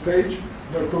example on this page.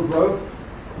 As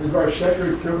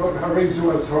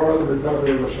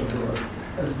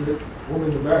the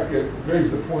woman in the back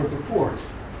raised the point before.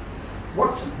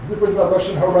 What's different about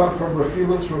Lashon Hara from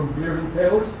Rechilas, from bearing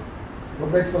tales?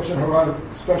 What makes Lashon Hara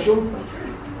special?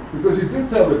 Because you do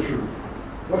tell the truth.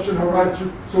 Lashon Hara is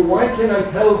truth. So why can't I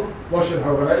tell Lashon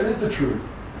Hara? It is the truth.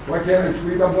 Why can't I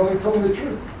plead? I'm only telling the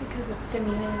truth. Because it's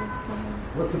demeaning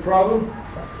someone. What's the problem?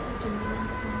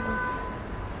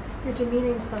 You're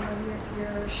demeaning someone.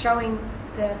 You're showing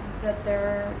that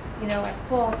they're at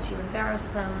fault. You embarrass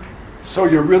them. So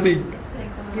you're really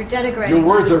You're denigrating. your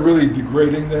words are really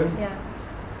degrading them. Yeah.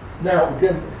 Now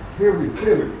again, hear me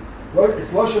clearly. It's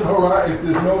Lashon Hara if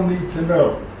there's no need to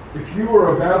know. If you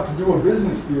are about to do a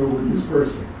business deal with this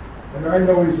person, and I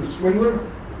know he's a swindler,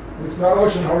 it's not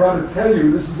Lashon Hara to tell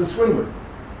you this is a swindler,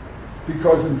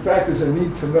 because in fact there's a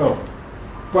need to know.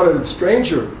 But a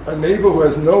stranger, a neighbor who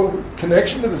has no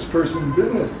connection to this person in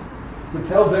business, to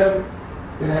tell them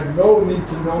they have no need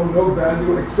to know, no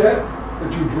value, except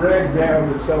that you drag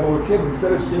down the fellow kid.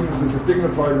 Instead of seeing this as a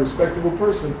dignified, respectable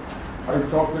person, I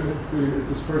talked to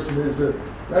this person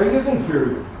now he is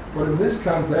inferior, but in this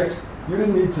context, you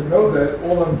didn't need to know that.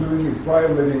 All I'm doing is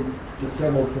violating the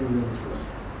semel king of the person.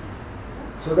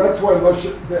 So that's why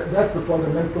that's the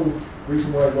fundamental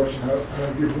reason why Lashon Hara.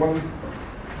 I'll give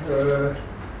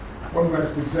one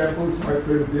last example. It's my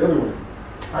favorite the other way.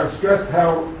 I've stressed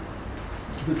how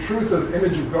the truth of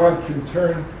image of God can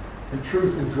turn a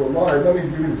truth into a lie. Let me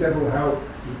give you an example of how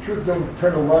the truth doesn't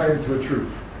turn a lie into a truth.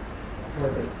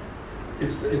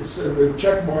 It's the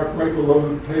check mark right below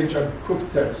the page on Kuf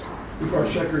Tes. Our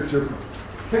Sheker Turko.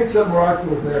 Kate said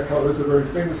Morocco was their color. It's a very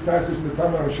famous passage in the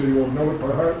Talmud. I'm sure you all know it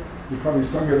by heart. You probably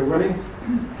sung it at weddings.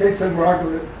 Kate said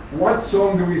Morocco, what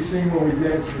song do we sing when we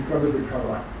dance in front of the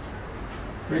Kala?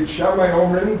 Beit Shammai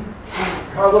Omrim,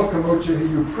 Kala Kamochehi,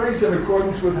 you praise in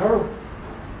accordance with her.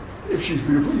 If she's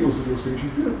beautiful, you'll sing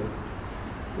she's beautiful.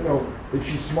 If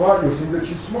she's smart, you'll sing that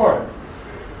she's smart.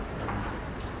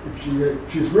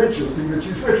 If she's rich, you'll sing that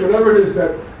she's rich. Whatever it is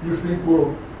that you think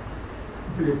will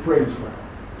be a praise for her.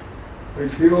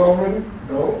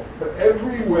 No, but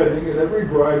every wedding and every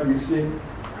bride we sing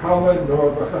Kala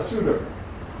Nor Chasuda.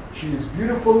 She is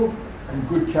beautiful and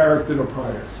good character or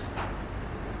pious.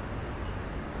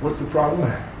 What's the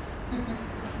problem?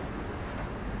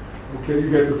 Okay, you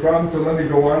get the problem, so let me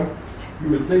go on. You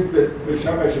would think that Beis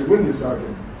Shammai should win this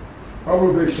argument.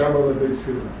 Amru Beis Shammai leBeis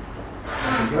Hillel.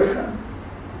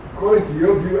 According to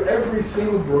your view, every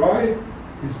single bride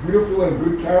is beautiful and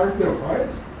good character or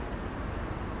pious?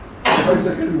 I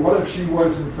said, what if she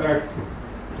was in fact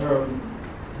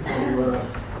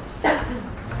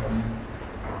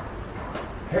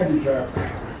handicapped?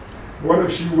 What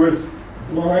if she was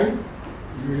blind?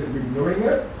 You're ignoring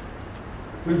that?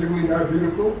 Physically not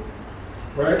beautiful?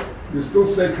 Right? You still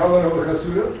say Kala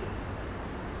Halakhah?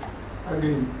 I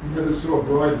mean, you never saw a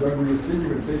bride as ugly as sin, you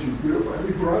can say she's beautiful.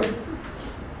 Every bride?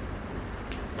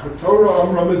 The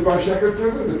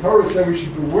Torah said we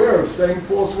should beware of saying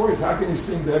false words. How can you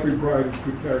sing to every bride as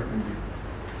good character in you?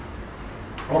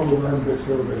 What's this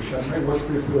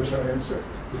answer?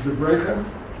 The Brechem?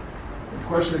 The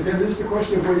question again, this is the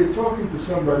question of when you're talking to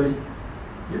somebody,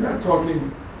 you're not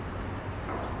talking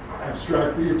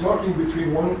abstractly, you're talking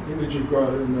between one image of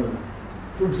God and another.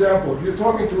 For example, if you're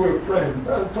talking to a friend,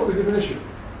 a totally different issue.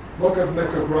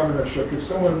 If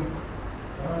someone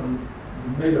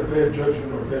made a bad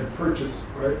judgment or a bad purchase,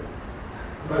 right?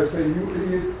 And I say, you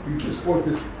idiot, you just bought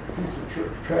this piece of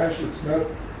trash, it's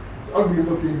ugly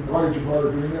looking, why did you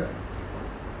bother doing that?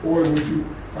 Or would you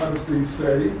honestly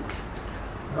say,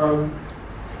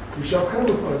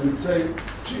 you'd say,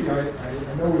 gee, I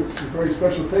know it's a very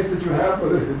special taste that you have,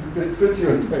 but it fits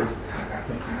your taste.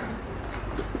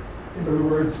 In other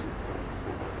words,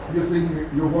 you're thinking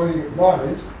you're wanting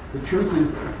lies. The truth is,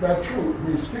 it's not true.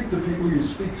 When you speak to people, you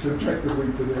speak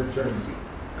subjectively to their terms.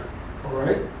 All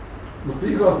right?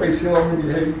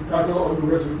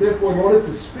 Therefore, in order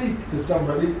to speak to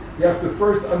somebody, you have to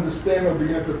first understand or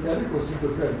be empathetic or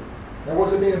sympathetic. Now,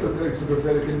 what's it mean empathetic,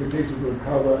 sympathetic in the cases of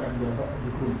Kala and the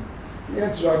Queen? The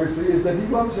answer, obviously, is that he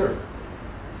loves her.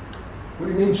 What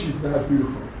do you mean she's not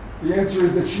beautiful? The answer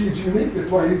is that she's unique.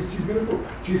 That's why she's beautiful.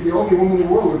 She's the only woman in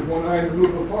the world with one eye and a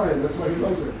beautiful fire. That's why he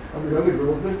loves her. And the other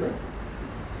girl's different.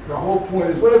 The whole point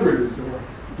is, whatever it is,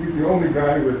 he's the only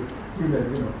guy with,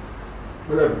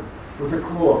 whatever, with a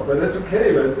claw. But that's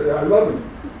okay. But I love him.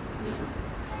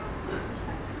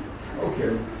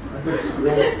 Okay, I guess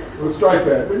we'll strike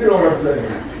that. But you know what I'm saying.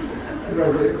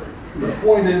 The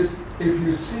point is, if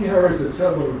you see her as a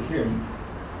tzedel of him,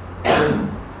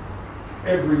 then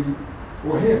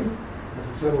or him, as a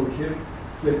tzedel of him,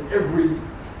 then every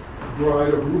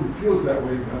bride or groom feels that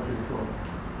way about their father.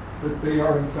 That they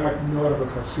are in fact not of a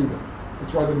chasuda.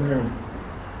 That's why they're married.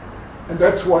 And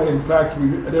that's why, in fact,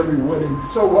 we at every wedding.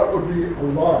 So what would be a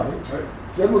lie? Right?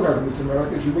 Jen look at Miss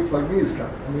America. She looks like me as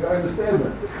kind. I mean, I understand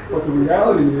that. But the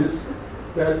reality is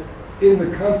that in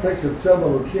the context of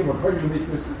tzedel of him, of her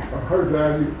uniqueness, of her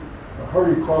value, of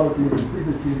her equality and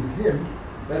dignity in him,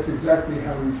 that's exactly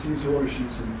how he sees her or she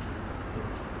sees her.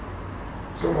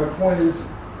 So my point is,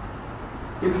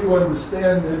 if you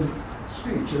understand then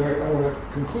speech, and I want to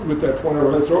conclude with that point,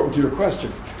 or let's open to your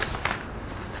questions.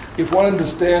 If one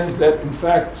understands that, in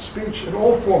fact, speech and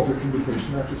all forms of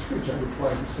communication, not just speech, I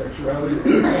apply to sexuality and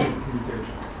any form of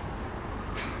communication,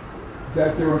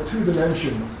 that there are two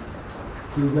dimensions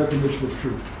to the definition of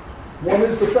truth. One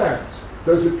is the facts.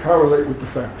 Does it correlate with the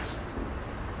facts?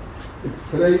 If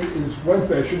today is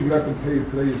Wednesday, I shouldn't get up and tell you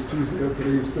today is Tuesday or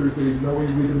today is Thursday,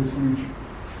 knowingly to mislead you.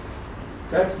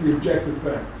 That's the objective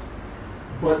fact.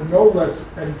 But no less,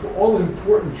 and for all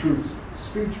important truths,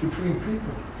 speech between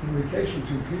people, communication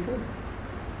between people,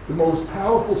 the most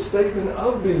powerful statement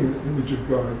of being an image of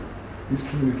God is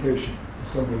communication to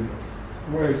somebody else.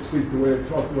 The way I speak, the way I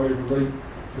talk, the way I relate,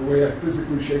 the way I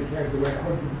physically shake hands, the way I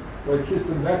hug them, the way I kiss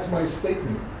them, that's my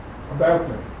statement about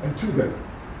them and to them.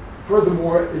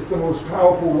 Furthermore, it's the most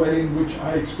powerful way in which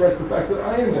I express the fact that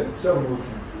I am a tzedel of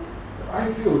him, that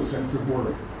I feel a sense of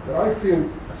worth, that I feel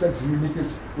a sense of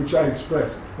uniqueness which I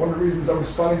express. One of the reasons I'm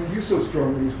responding to you so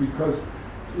strongly is because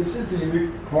this is the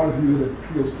unique part of you that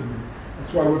appeals to me.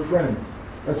 That's why we're friends.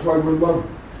 That's why we're loved.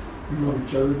 We love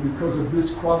each other because of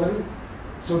this quality.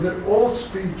 So that all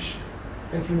speech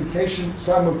and communication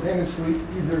simultaneously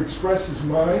either expresses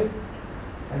my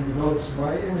and develops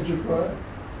my image of God,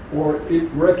 or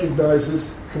it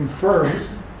recognizes,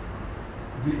 confirms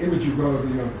the image of God of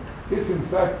the other. If in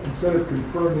fact, instead of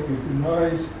confirming, it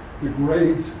denies,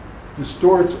 degrades,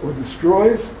 distorts, or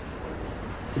destroys,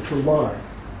 it's a lie.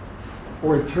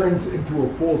 Or it turns into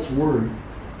a false word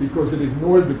because it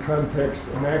ignored the context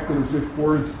and acted as if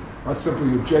words are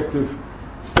simply objective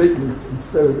statements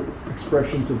instead of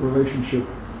expressions of relationship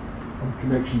and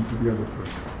connection to the other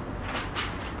person.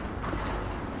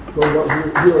 So what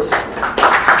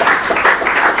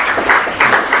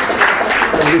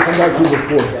and we come back to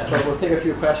before. Yeah, so we'll take a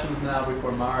few questions now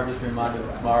before Mara. Just a reminder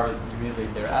that Mara is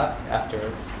immediately after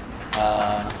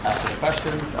the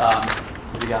questions.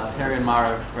 The egalitarian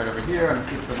Mara right over here, and the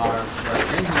future Mara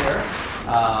right in here.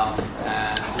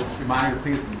 And just a reminder,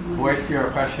 please voice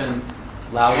your question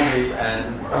loudly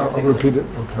and I'll repeat it.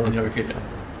 Okay. And you'll repeat it.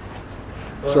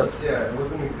 Well, yeah, it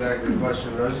wasn't exactly a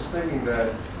question, but I was just thinking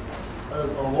that a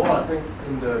law, I think,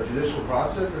 in the judicial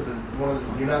process is that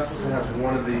you're not supposed to have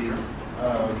one of the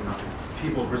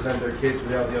people present their case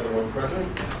without the other one present.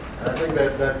 And I think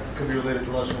that could be related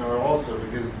to Lashon Hara also,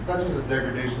 because it's not just a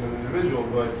degradation of the individual,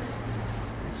 but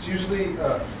it's usually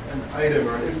an item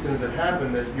or an incident that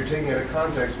happened that you're taking out of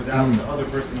context without the other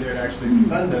person there to actually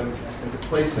defend them and to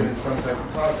place it in some type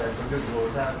of context. Like, this is what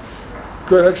was happening.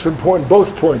 Good, excellent point.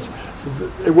 Both points.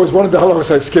 It was one of the halachos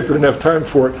I skipped. I didn't have time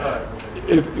for it.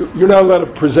 If you're not allowed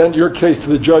to present your case to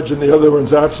the judge in the other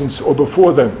one's absence or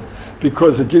before them,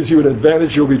 because it gives you an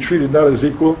advantage. You'll be treated not as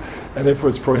equal, and therefore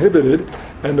it's prohibited.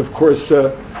 And of course,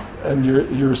 and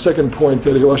your second point,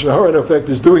 that Lashon Hara in effect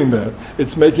is doing that.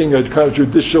 It's making a kind of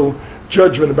judicial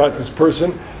judgment about this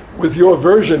person with your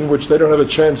version, which they don't have a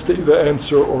chance to either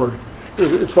answer or.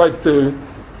 It's like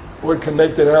one can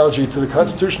make the analogy to the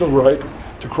constitutional right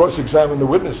to cross-examine the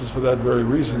witnesses for that very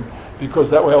reason, because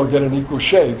that way I'll get an equal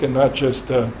shake and not just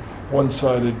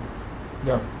one-sided.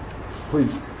 Yeah,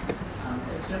 please.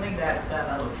 Assuming that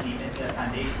Elohim is a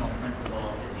foundational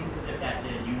principle, it seems as if that's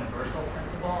a universal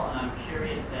principle, and I'm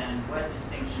curious then what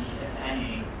distinctions, if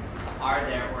any, are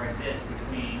there or exist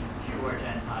between Jew or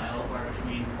Gentile, or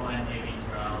between Kohen, Levi,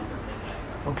 Israel,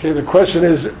 etc.? Okay, the question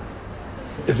is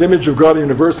image of God a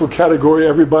universal category,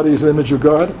 everybody is an image of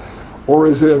God? Or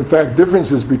is there in fact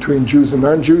differences between Jews and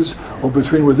non-Jews, or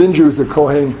between within Jews, the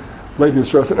Kohen, Levi,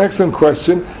 Israel? It's an excellent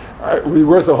question. It would be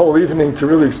worth a whole evening to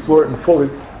really explore it and fully.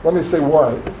 Let me say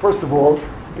why. First of all,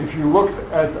 if you looked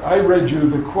at, I read you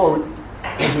the quote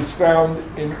that is found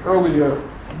in earlier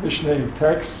Mishnah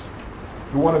texts,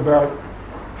 the one about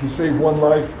if you save one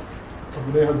life of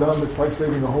Bnei Adam, it's like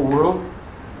saving the whole world.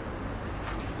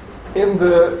 In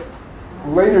the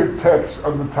later texts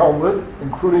of the Talmud,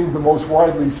 including the most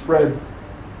widely spread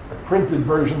printed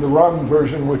version, the Ram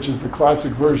version, which is the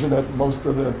classic version that most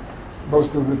of the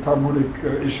Talmudic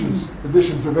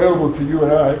editions available to you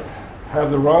and I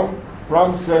have the Ram.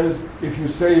 Ram says, if you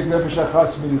save Nefesh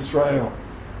Achas Yisrael,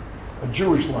 a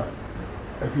Jewish land,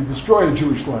 if you destroy a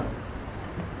Jewish land,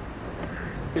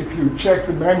 if you check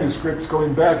the manuscripts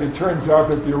going back, it turns out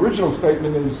that the original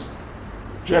statement is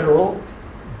general,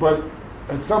 but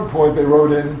at some point they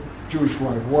wrote in Jewish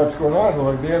land. What's going on?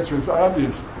 Well, the answer is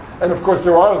obvious. And of course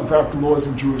there are in fact laws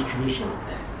in Jewish tradition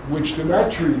which do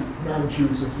not treat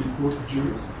non-Jews as equal to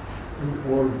Jews,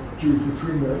 or Jews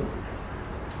between them.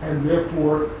 And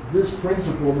therefore, this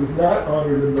principle is not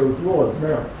honored in those laws.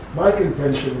 Now, my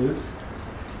contention is,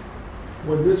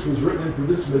 when this was written into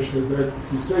this Mishnah, that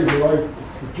if you save a life,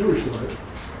 it's a Jewish life.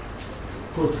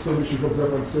 Of course, some Mishnah comes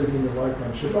up on saving a life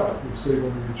on Shabbat. You save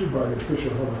only the Jew by the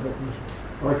official Halakhah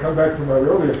Mishnah. Well, I come back to my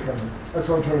earlier comment. That's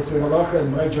what I'm trying to say. Halakhah,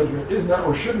 in my judgment, is not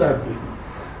or should not be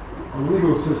a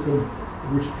legal system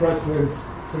which precedents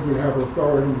simply have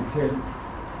authority, you can't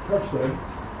touch them,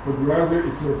 but rather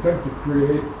it's an attempt to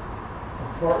create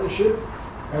a partnership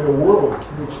and a world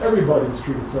in which everybody is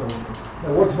treated similarly.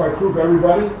 Now, what's my proof,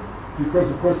 everybody? Because,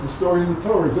 of course, the story in the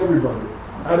Torah is everybody.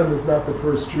 Adam is not the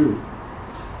first Jew.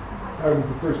 Adam is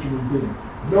the first human being.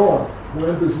 Noah, who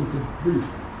enters into grief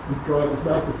with God, is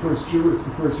not the first Jew, it's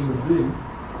the first human being.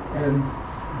 And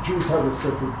Jews have a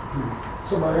separate grief.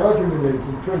 So my argument is,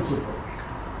 in principle,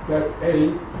 that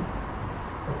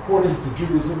according to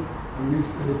Judaism, at least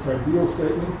in its ideal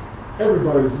statement,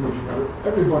 everybody is image of God,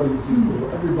 everybody is equal,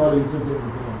 everybody is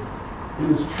infinitely God. It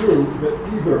is true that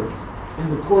either in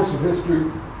the course of history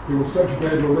there were such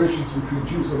bad relations between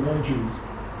Jews and non-Jews,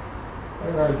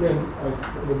 and again,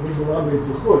 when Milan made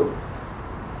Zechut,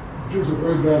 Jews were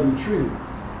very badly treated,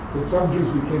 that some Jews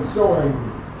became so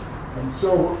angry and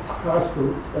so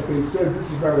hostile that they said, this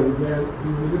is not a man,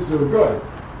 this is a God.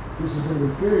 This is an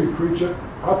inferior creature.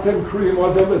 Atem kriyim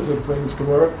adam, as it claims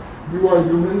Gemara. You are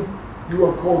human. You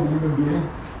are called a human being,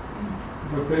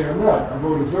 but they are not.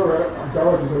 Avodah Zarah,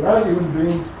 idolaters are not human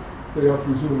beings. They are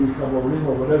presumably kamorim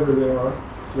or whatever they are.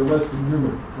 They're less than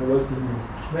human. They're less than human.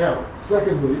 Now,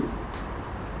 secondly,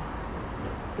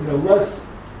 in a less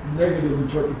negative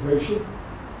interpretation,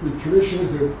 the tradition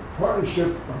is a partnership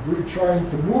of really trying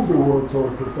to move the world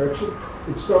toward perfection.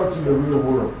 It starts in the real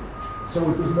world. So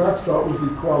it does not start with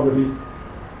equality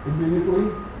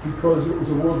immediately, because it was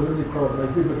a world of inequality.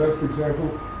 I give the best example,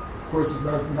 of course it's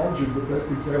not non-Jews, the best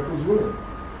example is women.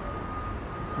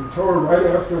 The Torah right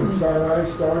after in Sinai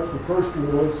starts, the first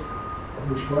laws of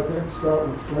Mishpatim start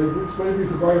with slavery. Slavery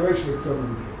is a violation of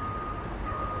Southern King.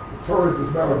 The Torah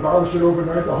does not abolish it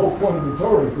overnight. The whole point of the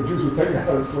Torah is the Jews were taken out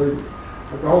of slavery.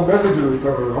 But the whole message of the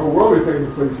Torah, the whole world is taken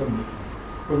to slavery someday.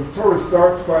 But the Torah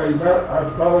starts by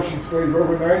not abolishing slavery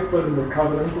overnight, but in a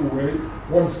covenantal way,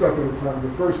 one step at a time.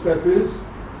 The first step is,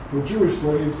 for Jewish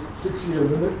slaves, 6-year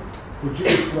limit. For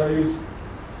Jewish slaves,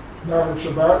 not on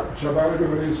Shabbat. Shabbat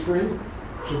everybody is free.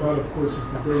 Shabbat, of course, is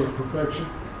the day of perfection,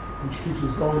 which keeps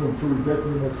us going until we get to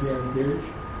the Messianic age.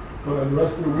 But on the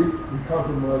rest of the week, we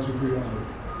compromise with reality.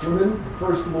 Women, the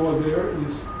first law there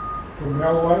is, from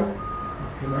now on, you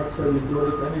cannot sell your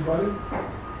daughter to anybody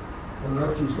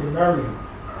unless he's going to marry her.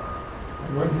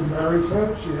 And when he marries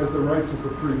her, she has the rights of a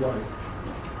free wife.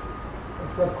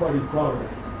 That's not quite equality.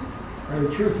 And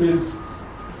the truth is,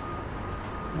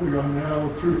 we are now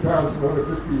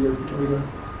 3,150 years later,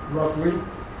 roughly.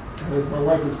 And as my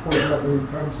wife has pointed out many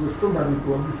times, we're still not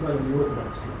equal, at least not in the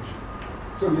Orthodox Church.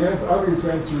 So the obvious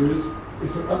answer is,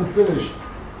 it's an unfinished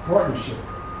partnership.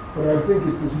 But I think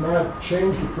it does not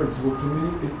change the principle. To me,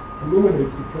 it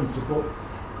illuminates the principle,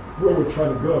 where we're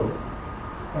trying to go.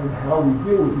 And how we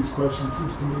deal with these questions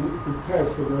seems to me the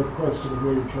test of that question of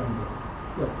where we're trying to go.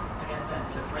 Yeah. I guess then,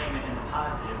 to frame it in the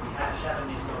positive, we have Shevet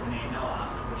Nisro B'nai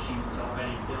Noah, which seems to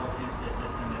already build into the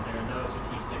system that there are those who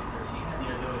keep 613 and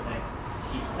there are those that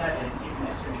keep 7, even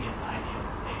assuming it's the ideal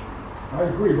state.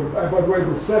 I agree, but by the way,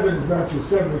 the 7 is not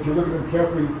just 7. If you look at them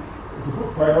carefully, it's a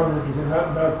book by Aaron,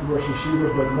 not the Rosh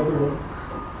Hashiva, but another one.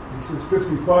 He says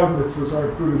 55 mitzvahs are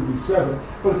included to be 7,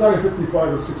 but it's not even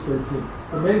 55 or 613.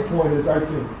 The main point is, I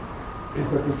think, is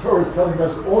that the Torah is telling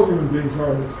us all human beings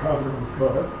are in this covenant with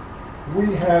God.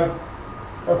 We have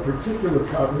a particular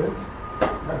covenant.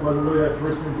 And by the way, I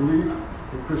personally believe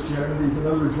that Christianity is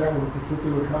another example of a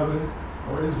particular covenant,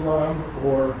 or Islam,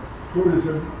 or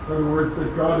Buddhism. In other words,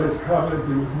 that God has covenanted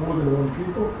with more than one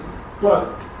people. But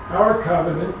our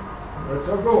covenant, and that's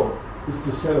our goal, is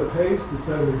to set a pace, to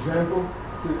set an example,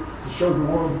 to show the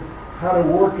world how to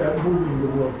work at moving the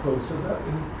world closer. That,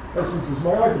 in essence, is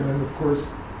my argument. And of course,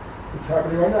 it's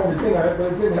happening right now. And again, I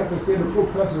have to state the full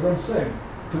concept of what I'm saying.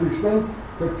 To the extent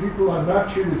that people are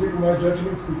not treated as equal in my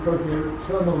judgments because their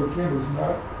eternal king is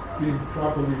not being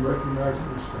properly recognized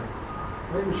and respected.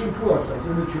 I think we shouldn't fool ourselves.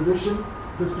 In the tradition,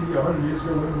 50, 100 years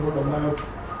ago, women weren't allowed,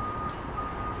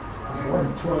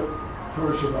 weren't taught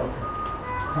Torah Shabbat.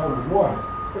 How? Why?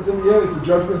 Because in the end, it's a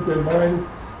judgment. Their mind,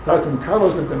 Tatum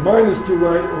Kanos, that their mind is too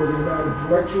right, or they're not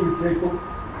intellectually capable.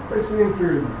 Basically,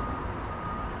 inferior mind.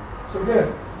 So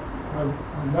again,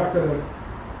 I'm not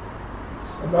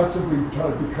simply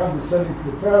trying to be condescending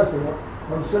to the past. And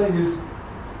what I'm saying is,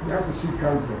 you have to see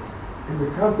context. In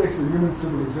the context of human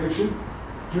civilization,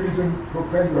 Judaism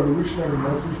proclaimed a revolutionary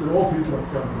message that all people are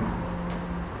suffering.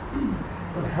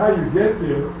 But how you get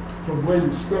there, from where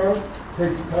you start,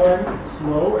 takes time, it's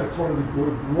slow. It's one of the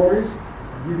glories.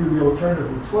 I'll give you the alternative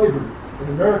with slavery. In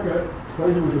America,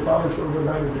 slavery was abolished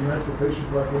overnight in the Emancipation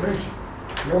Proclamation.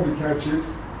 The only catch is,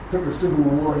 it took a civil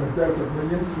war and the death of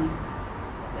millions to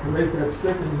make that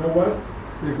stick, and you know what?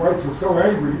 The whites were so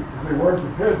angry because they weren't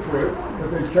prepared for it that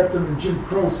they kept them in Jim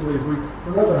Crow slavery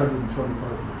for another 125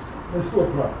 years. There's still a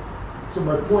problem. So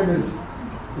my point is,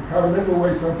 the covenantal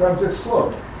way sometimes it's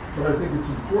slow, but I think it's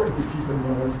important to keep in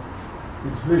mind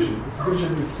its vision. Its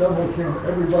vision is several king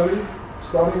everybody,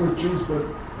 starting with Jews but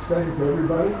extending to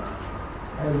everybody,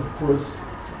 and of course,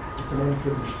 it's an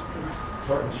unfinished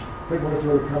partnership. Take one or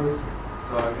two other comments.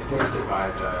 So I'm interested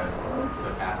by the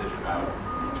passage about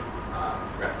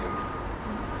addressing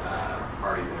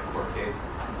parties in a court case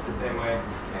the same way,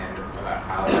 and about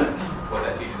how what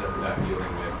that teaches us about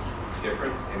dealing with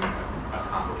difference in a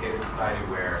complicated society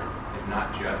where it's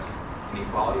not just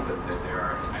inequality, but that there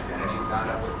are identities bound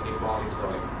up with inequality. So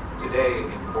like today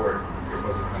in court, you're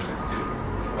supposed to come in a suit,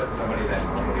 but somebody that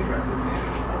normally dresses in a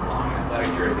long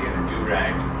athletic jersey and a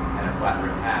do-rag and a flat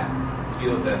brim hat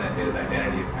feels then that his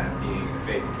identity is kind of being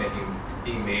faced,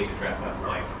 being made to dress up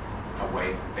like a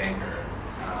white banker.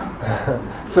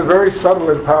 It's a very subtle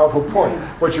and powerful point.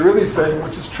 What you're really saying,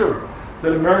 which is true,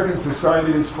 that American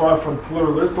society is far from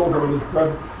pluralist, although it has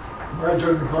gone, my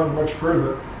judgment, gone much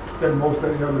further than most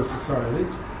any other society.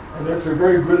 And that's a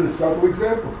very good and subtle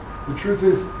example. The truth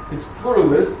is, it's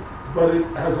pluralist, but it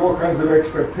has all kinds of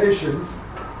expectations,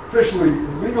 officially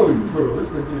and legally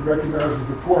pluralist, that it recognizes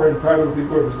the poor and entitled to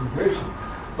equal representation.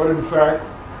 But in fact,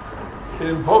 it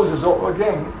imposes,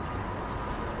 again,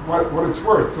 what it's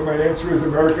worth. So my answer is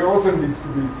America also needs to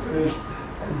be finished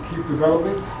and keep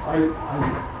developing.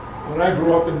 When I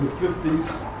grew up in the 50s, in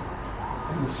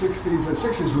the 60s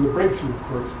were the breakthrough, of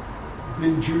course.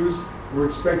 Being Jews, were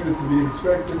expected to be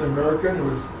inspected in America, and it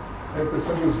was, after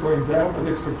something was going down, but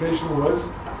the expectation was,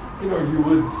 you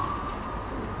would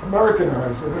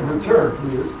Americanize it in return for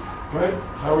this, right?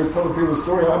 I always tell people the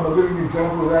story. I'm a living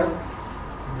example of that.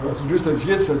 I was introduced as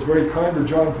Yitz. It's very kind of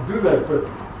John to do that, but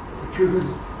the truth is,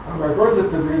 on my birth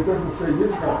certificate, it doesn't say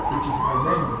Yitzchak, which is my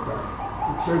name, in fact.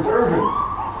 It says Irvin.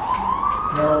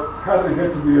 Now, how did I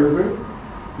get to be Irvin?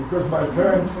 Because my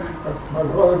parents, my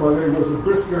brother, he was a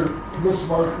brisker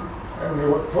Muslim, and they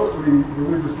were totally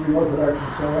religiously orthodox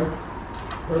and so on.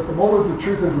 But at the moment of the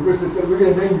truth of the bris, they said, we're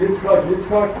going to name Yitzchak.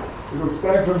 It will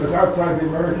stand for him as outside the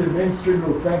American mainstream. It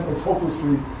will stand for as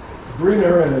hopelessly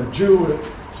greener and a Jew.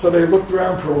 So they looked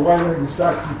around for a white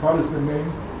Anglo-Saxon Protestant name,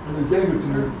 and they gave it to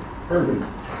me, Irvin.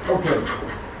 Okay.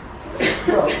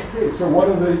 Well, so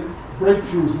one of the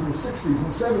breakthroughs in the 60s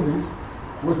and 70s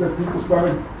was that people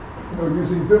started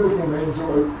using biblical names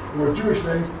or Jewish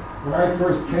names. When I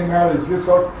first came out as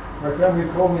Yitzchak, my family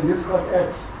called me Yitzchak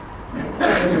X.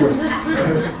 Anyway,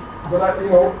 but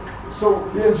so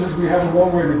the answer is we have a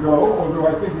long way to go, although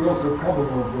I think we also come a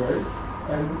long way.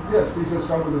 And yes, these are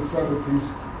some of the subtleties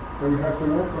that we have to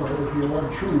work on if you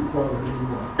want true equality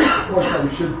anymore. Of course, I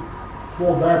should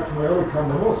fall back to my other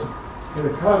comment also. In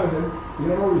a covenant,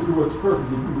 you don't always do what's perfect,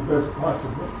 you do the best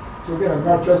possible. So again, I'm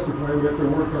not justifying we have to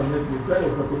work on making it better,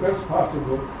 but the best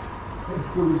possible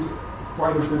includes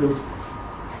quite a bit of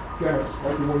gaps,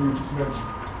 like the one you just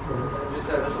mentioned.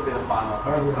 This will be the final.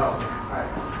 Alright.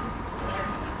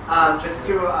 Just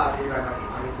to piggyback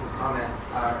on his comment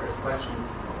or his question.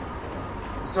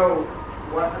 So,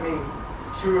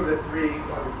 two of the three,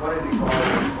 one is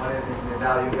equality, one is infinite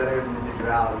value, the other is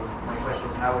individuality. My question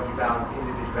is, how would you balance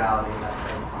individuality in that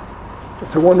frame?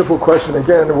 It's a wonderful question.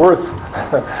 Again, worth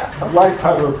a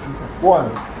lifetime of one,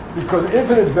 because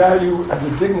infinite value as a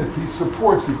dignity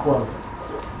supports equality.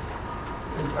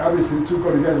 And obviously, the two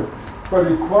go together.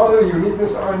 But equality and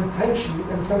uniqueness are in tension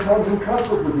and sometimes in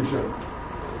conflict with each other.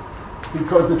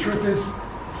 Because the truth is,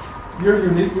 you're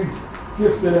uniquely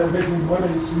gifted at making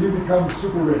money, so you become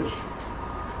super rich.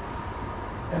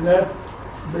 And that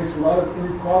makes a lot of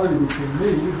inequality between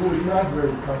me, who is not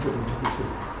very comfortable with the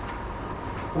city.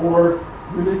 Or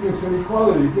uniqueness and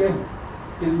equality. Again,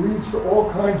 it leads to all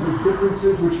kinds of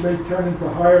differences which may turn into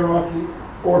hierarchy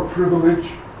or privilege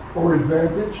or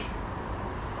advantage.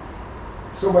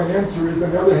 So my answer is,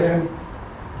 on the other hand,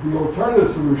 the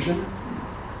alternative solution,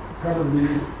 kind of the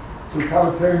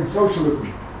totalitarian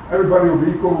socialism. Everybody will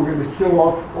be equal, we're going to kill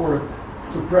off or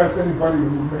suppress anybody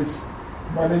who makes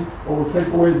money, or will take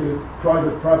away the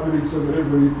private property so that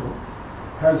everybody equal,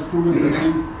 has proven to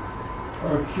be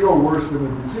a cure worse than a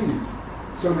disease.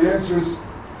 So the answer is,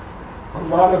 a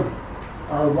lot of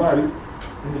our life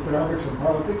in economics and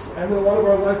politics, and a lot of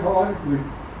our life holistically,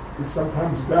 is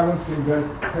sometimes balancing that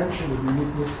tension of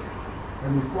uniqueness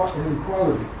and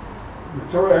inequality.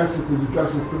 The Torah asks us to do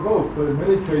justice to both, but in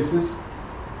many cases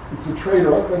it's a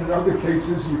trade-off, and in other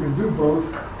cases you can do both,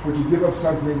 but you give up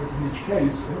something in each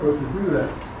case in order to do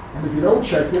that. And if you don't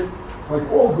check it, like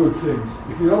all good things,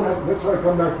 if you don't have, that's why I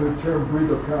come back to the term breed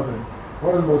of covenant.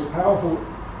 One of the most powerful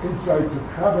insights of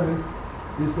covenant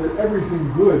is that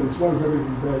everything good, as well as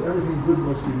everything bad, everything good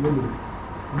must be limited.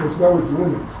 You must know its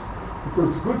limits.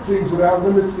 Because good things without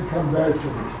limits become bad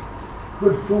things.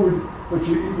 Good food, but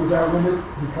you eat without limit,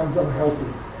 becomes unhealthy.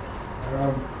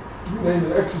 You name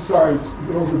it, exercise, you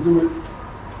can overdo it.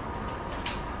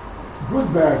 Good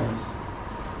values,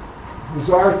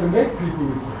 desire to make people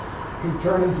equal, can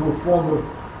turn into a form of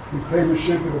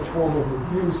dictatorship and a form of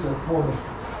abuse and a form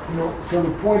of, so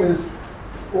the point is,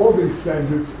 all these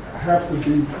standards have to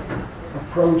be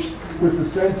approached with the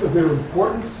sense of their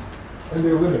importance and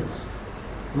their limits.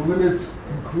 The limits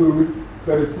include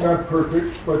that it's not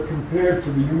perfect, but compared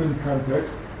to the human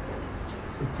context,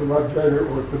 it's a lot better,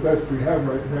 or it's the best we have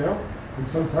right now. And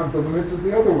sometimes the limits is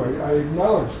the other way. I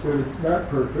acknowledge that it's not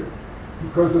perfect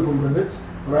because of the limits,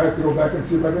 but I have to go back and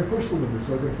see if I can push the limits,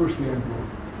 so I can push the envelope.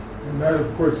 And that,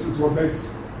 of course, is what makes,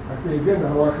 I think, again, the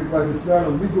halachic life, it's not a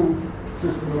legal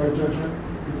system in my judgment,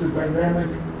 it's a dynamic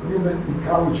human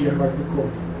ecology, I'd like to call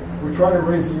it. We're trying to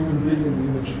raise a human being in the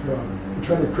image of God. We're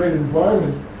trying to create an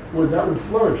environment where that would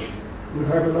flourish. Would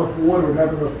have enough water, would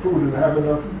have enough food, would have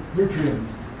enough nutrients,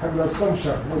 have enough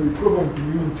sunshine. What the equivalent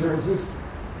in human terms is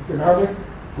economic,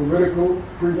 political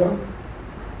freedom,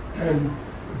 and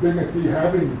dignity,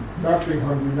 having, not being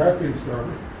hungry, not being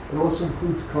starving. It also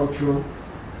includes cultural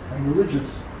and religious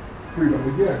freedom,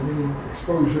 again, meaning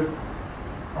exposure,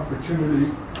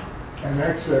 opportunity, and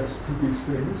access to these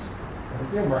things. And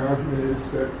again, my argument is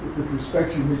that if it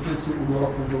respects uniqueness, it will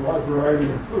offer a lot of variety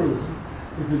and pluralism.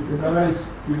 If it denies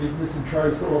uniqueness and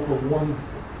tries to offer one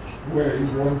way,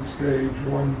 one stage,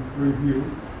 one review,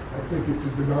 I think it's a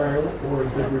denial or a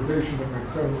degradation of my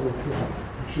son or kid.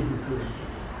 It should be corrected.